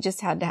them. We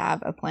just had to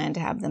have a plan to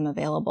have them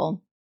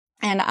available.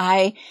 And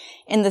I,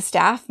 in the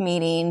staff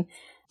meeting,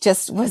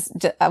 just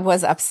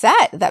was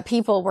upset that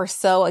people were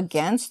so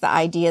against the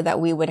idea that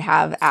we would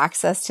have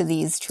access to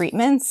these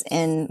treatments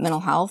in mental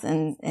health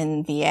and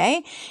in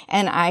VA.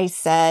 And I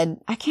said,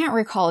 I can't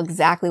recall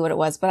exactly what it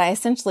was, but I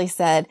essentially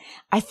said,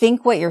 I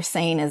think what you're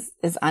saying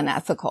is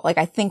unethical. Like,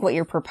 I think what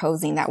you're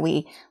proposing, that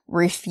we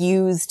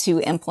refuse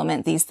to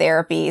implement these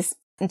therapies,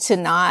 to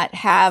not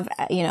have,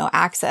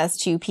 access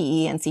to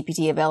PE and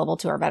CPT available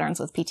to our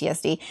veterans with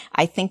PTSD.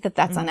 I think that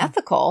that's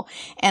unethical.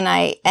 And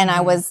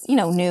I was,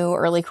 new,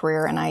 early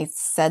career, and I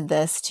said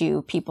this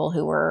to people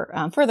who were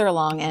further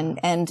along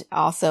and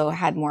also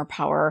had more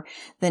power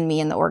than me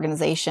in the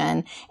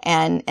organization.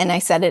 And I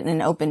said it in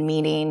an open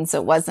meeting.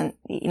 So it wasn't,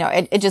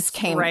 it just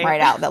came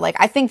right out that, like,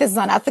 I think this is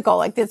unethical.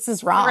 Like, this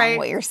is wrong,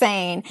 what you're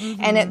saying.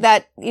 And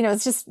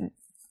it's just,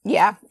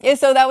 yeah.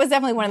 So that was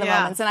definitely one of the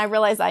moments. And I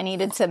realized I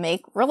needed to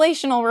make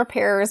relational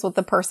repairs with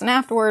the person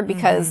afterward,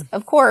 because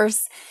of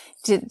course,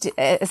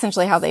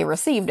 essentially how they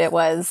received it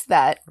was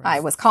that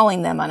I was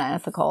calling them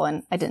unethical,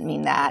 and I didn't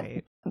mean that.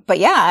 But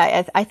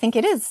yeah, I think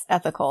it is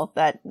ethical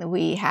that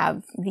we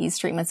have these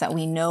treatments that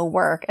we know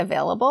work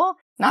available,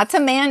 not to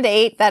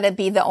mandate that it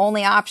be the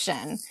only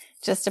option,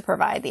 just to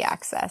provide the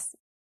access.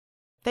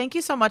 Thank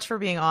you so much for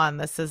being on.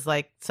 This is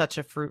like such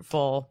a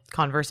fruitful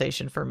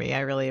conversation for me.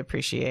 I really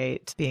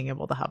appreciate being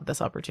able to have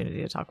this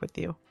opportunity to talk with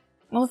you.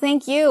 Well,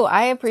 thank you.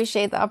 I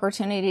appreciate the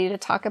opportunity to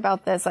talk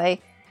about this. I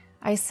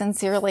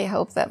sincerely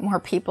hope that more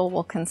people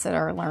will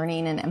consider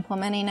learning and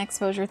implementing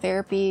exposure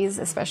therapies,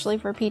 especially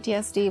for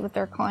PTSD, with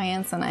their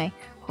clients. And I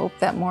hope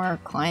that more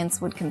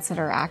clients would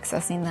consider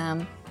accessing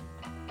them.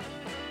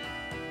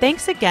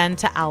 Thanks again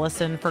to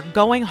Allison for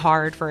going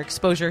hard for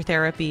exposure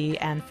therapy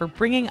and for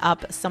bringing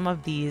up some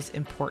of these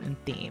important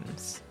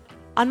themes.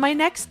 On my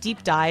next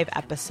deep dive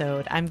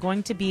episode, I'm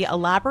going to be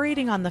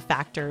elaborating on the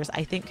factors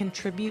I think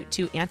contribute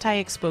to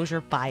anti-exposure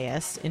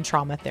bias in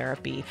trauma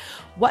therapy,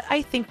 what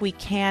I think we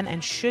can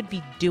and should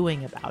be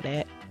doing about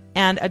it,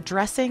 and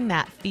addressing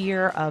that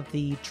fear of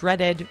the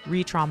dreaded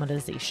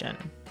re-traumatization.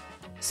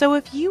 So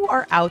if you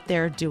are out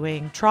there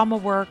doing trauma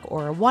work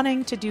or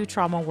wanting to do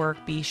trauma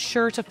work, be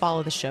sure to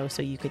follow the show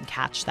so you can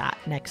catch that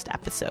next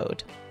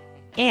episode.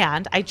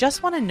 And I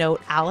just want to note,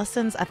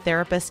 Allison's A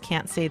Therapist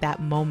Can't Say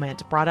That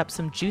moment brought up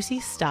some juicy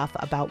stuff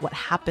about what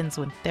happens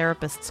when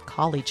therapists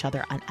call each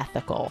other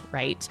unethical,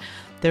 right?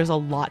 There's a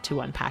lot to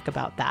unpack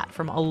about that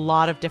from a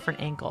lot of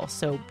different angles.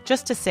 So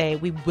just to say,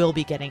 we will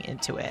be getting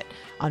into it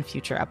on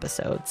future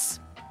episodes.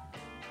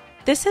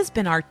 This has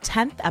been our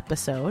 10th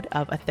episode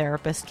of A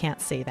Therapist Can't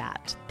Say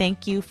That.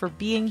 Thank you for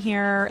being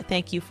here.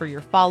 Thank you for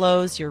your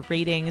follows, your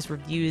ratings,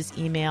 reviews,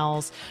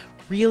 emails.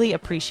 Really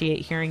appreciate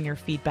hearing your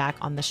feedback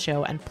on the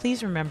show. And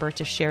please remember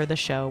to share the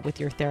show with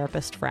your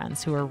therapist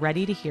friends who are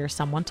ready to hear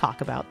someone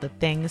talk about the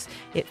things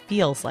it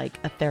feels like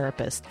a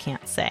therapist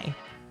can't say.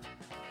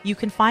 You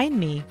can find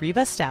me,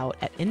 Riva Stout,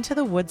 at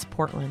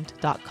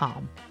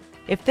intothewoodsportland.com.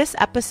 If this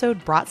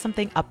episode brought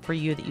something up for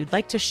you that you'd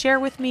like to share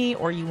with me,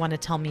 or you want to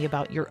tell me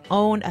about your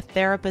own A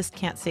Therapist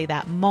Can't Say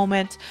That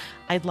moment,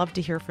 I'd love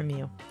to hear from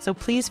you. So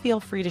please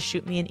feel free to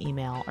shoot me an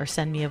email or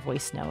send me a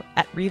voice note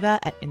at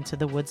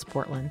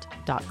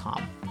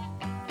riva@intothewoodsportland.com.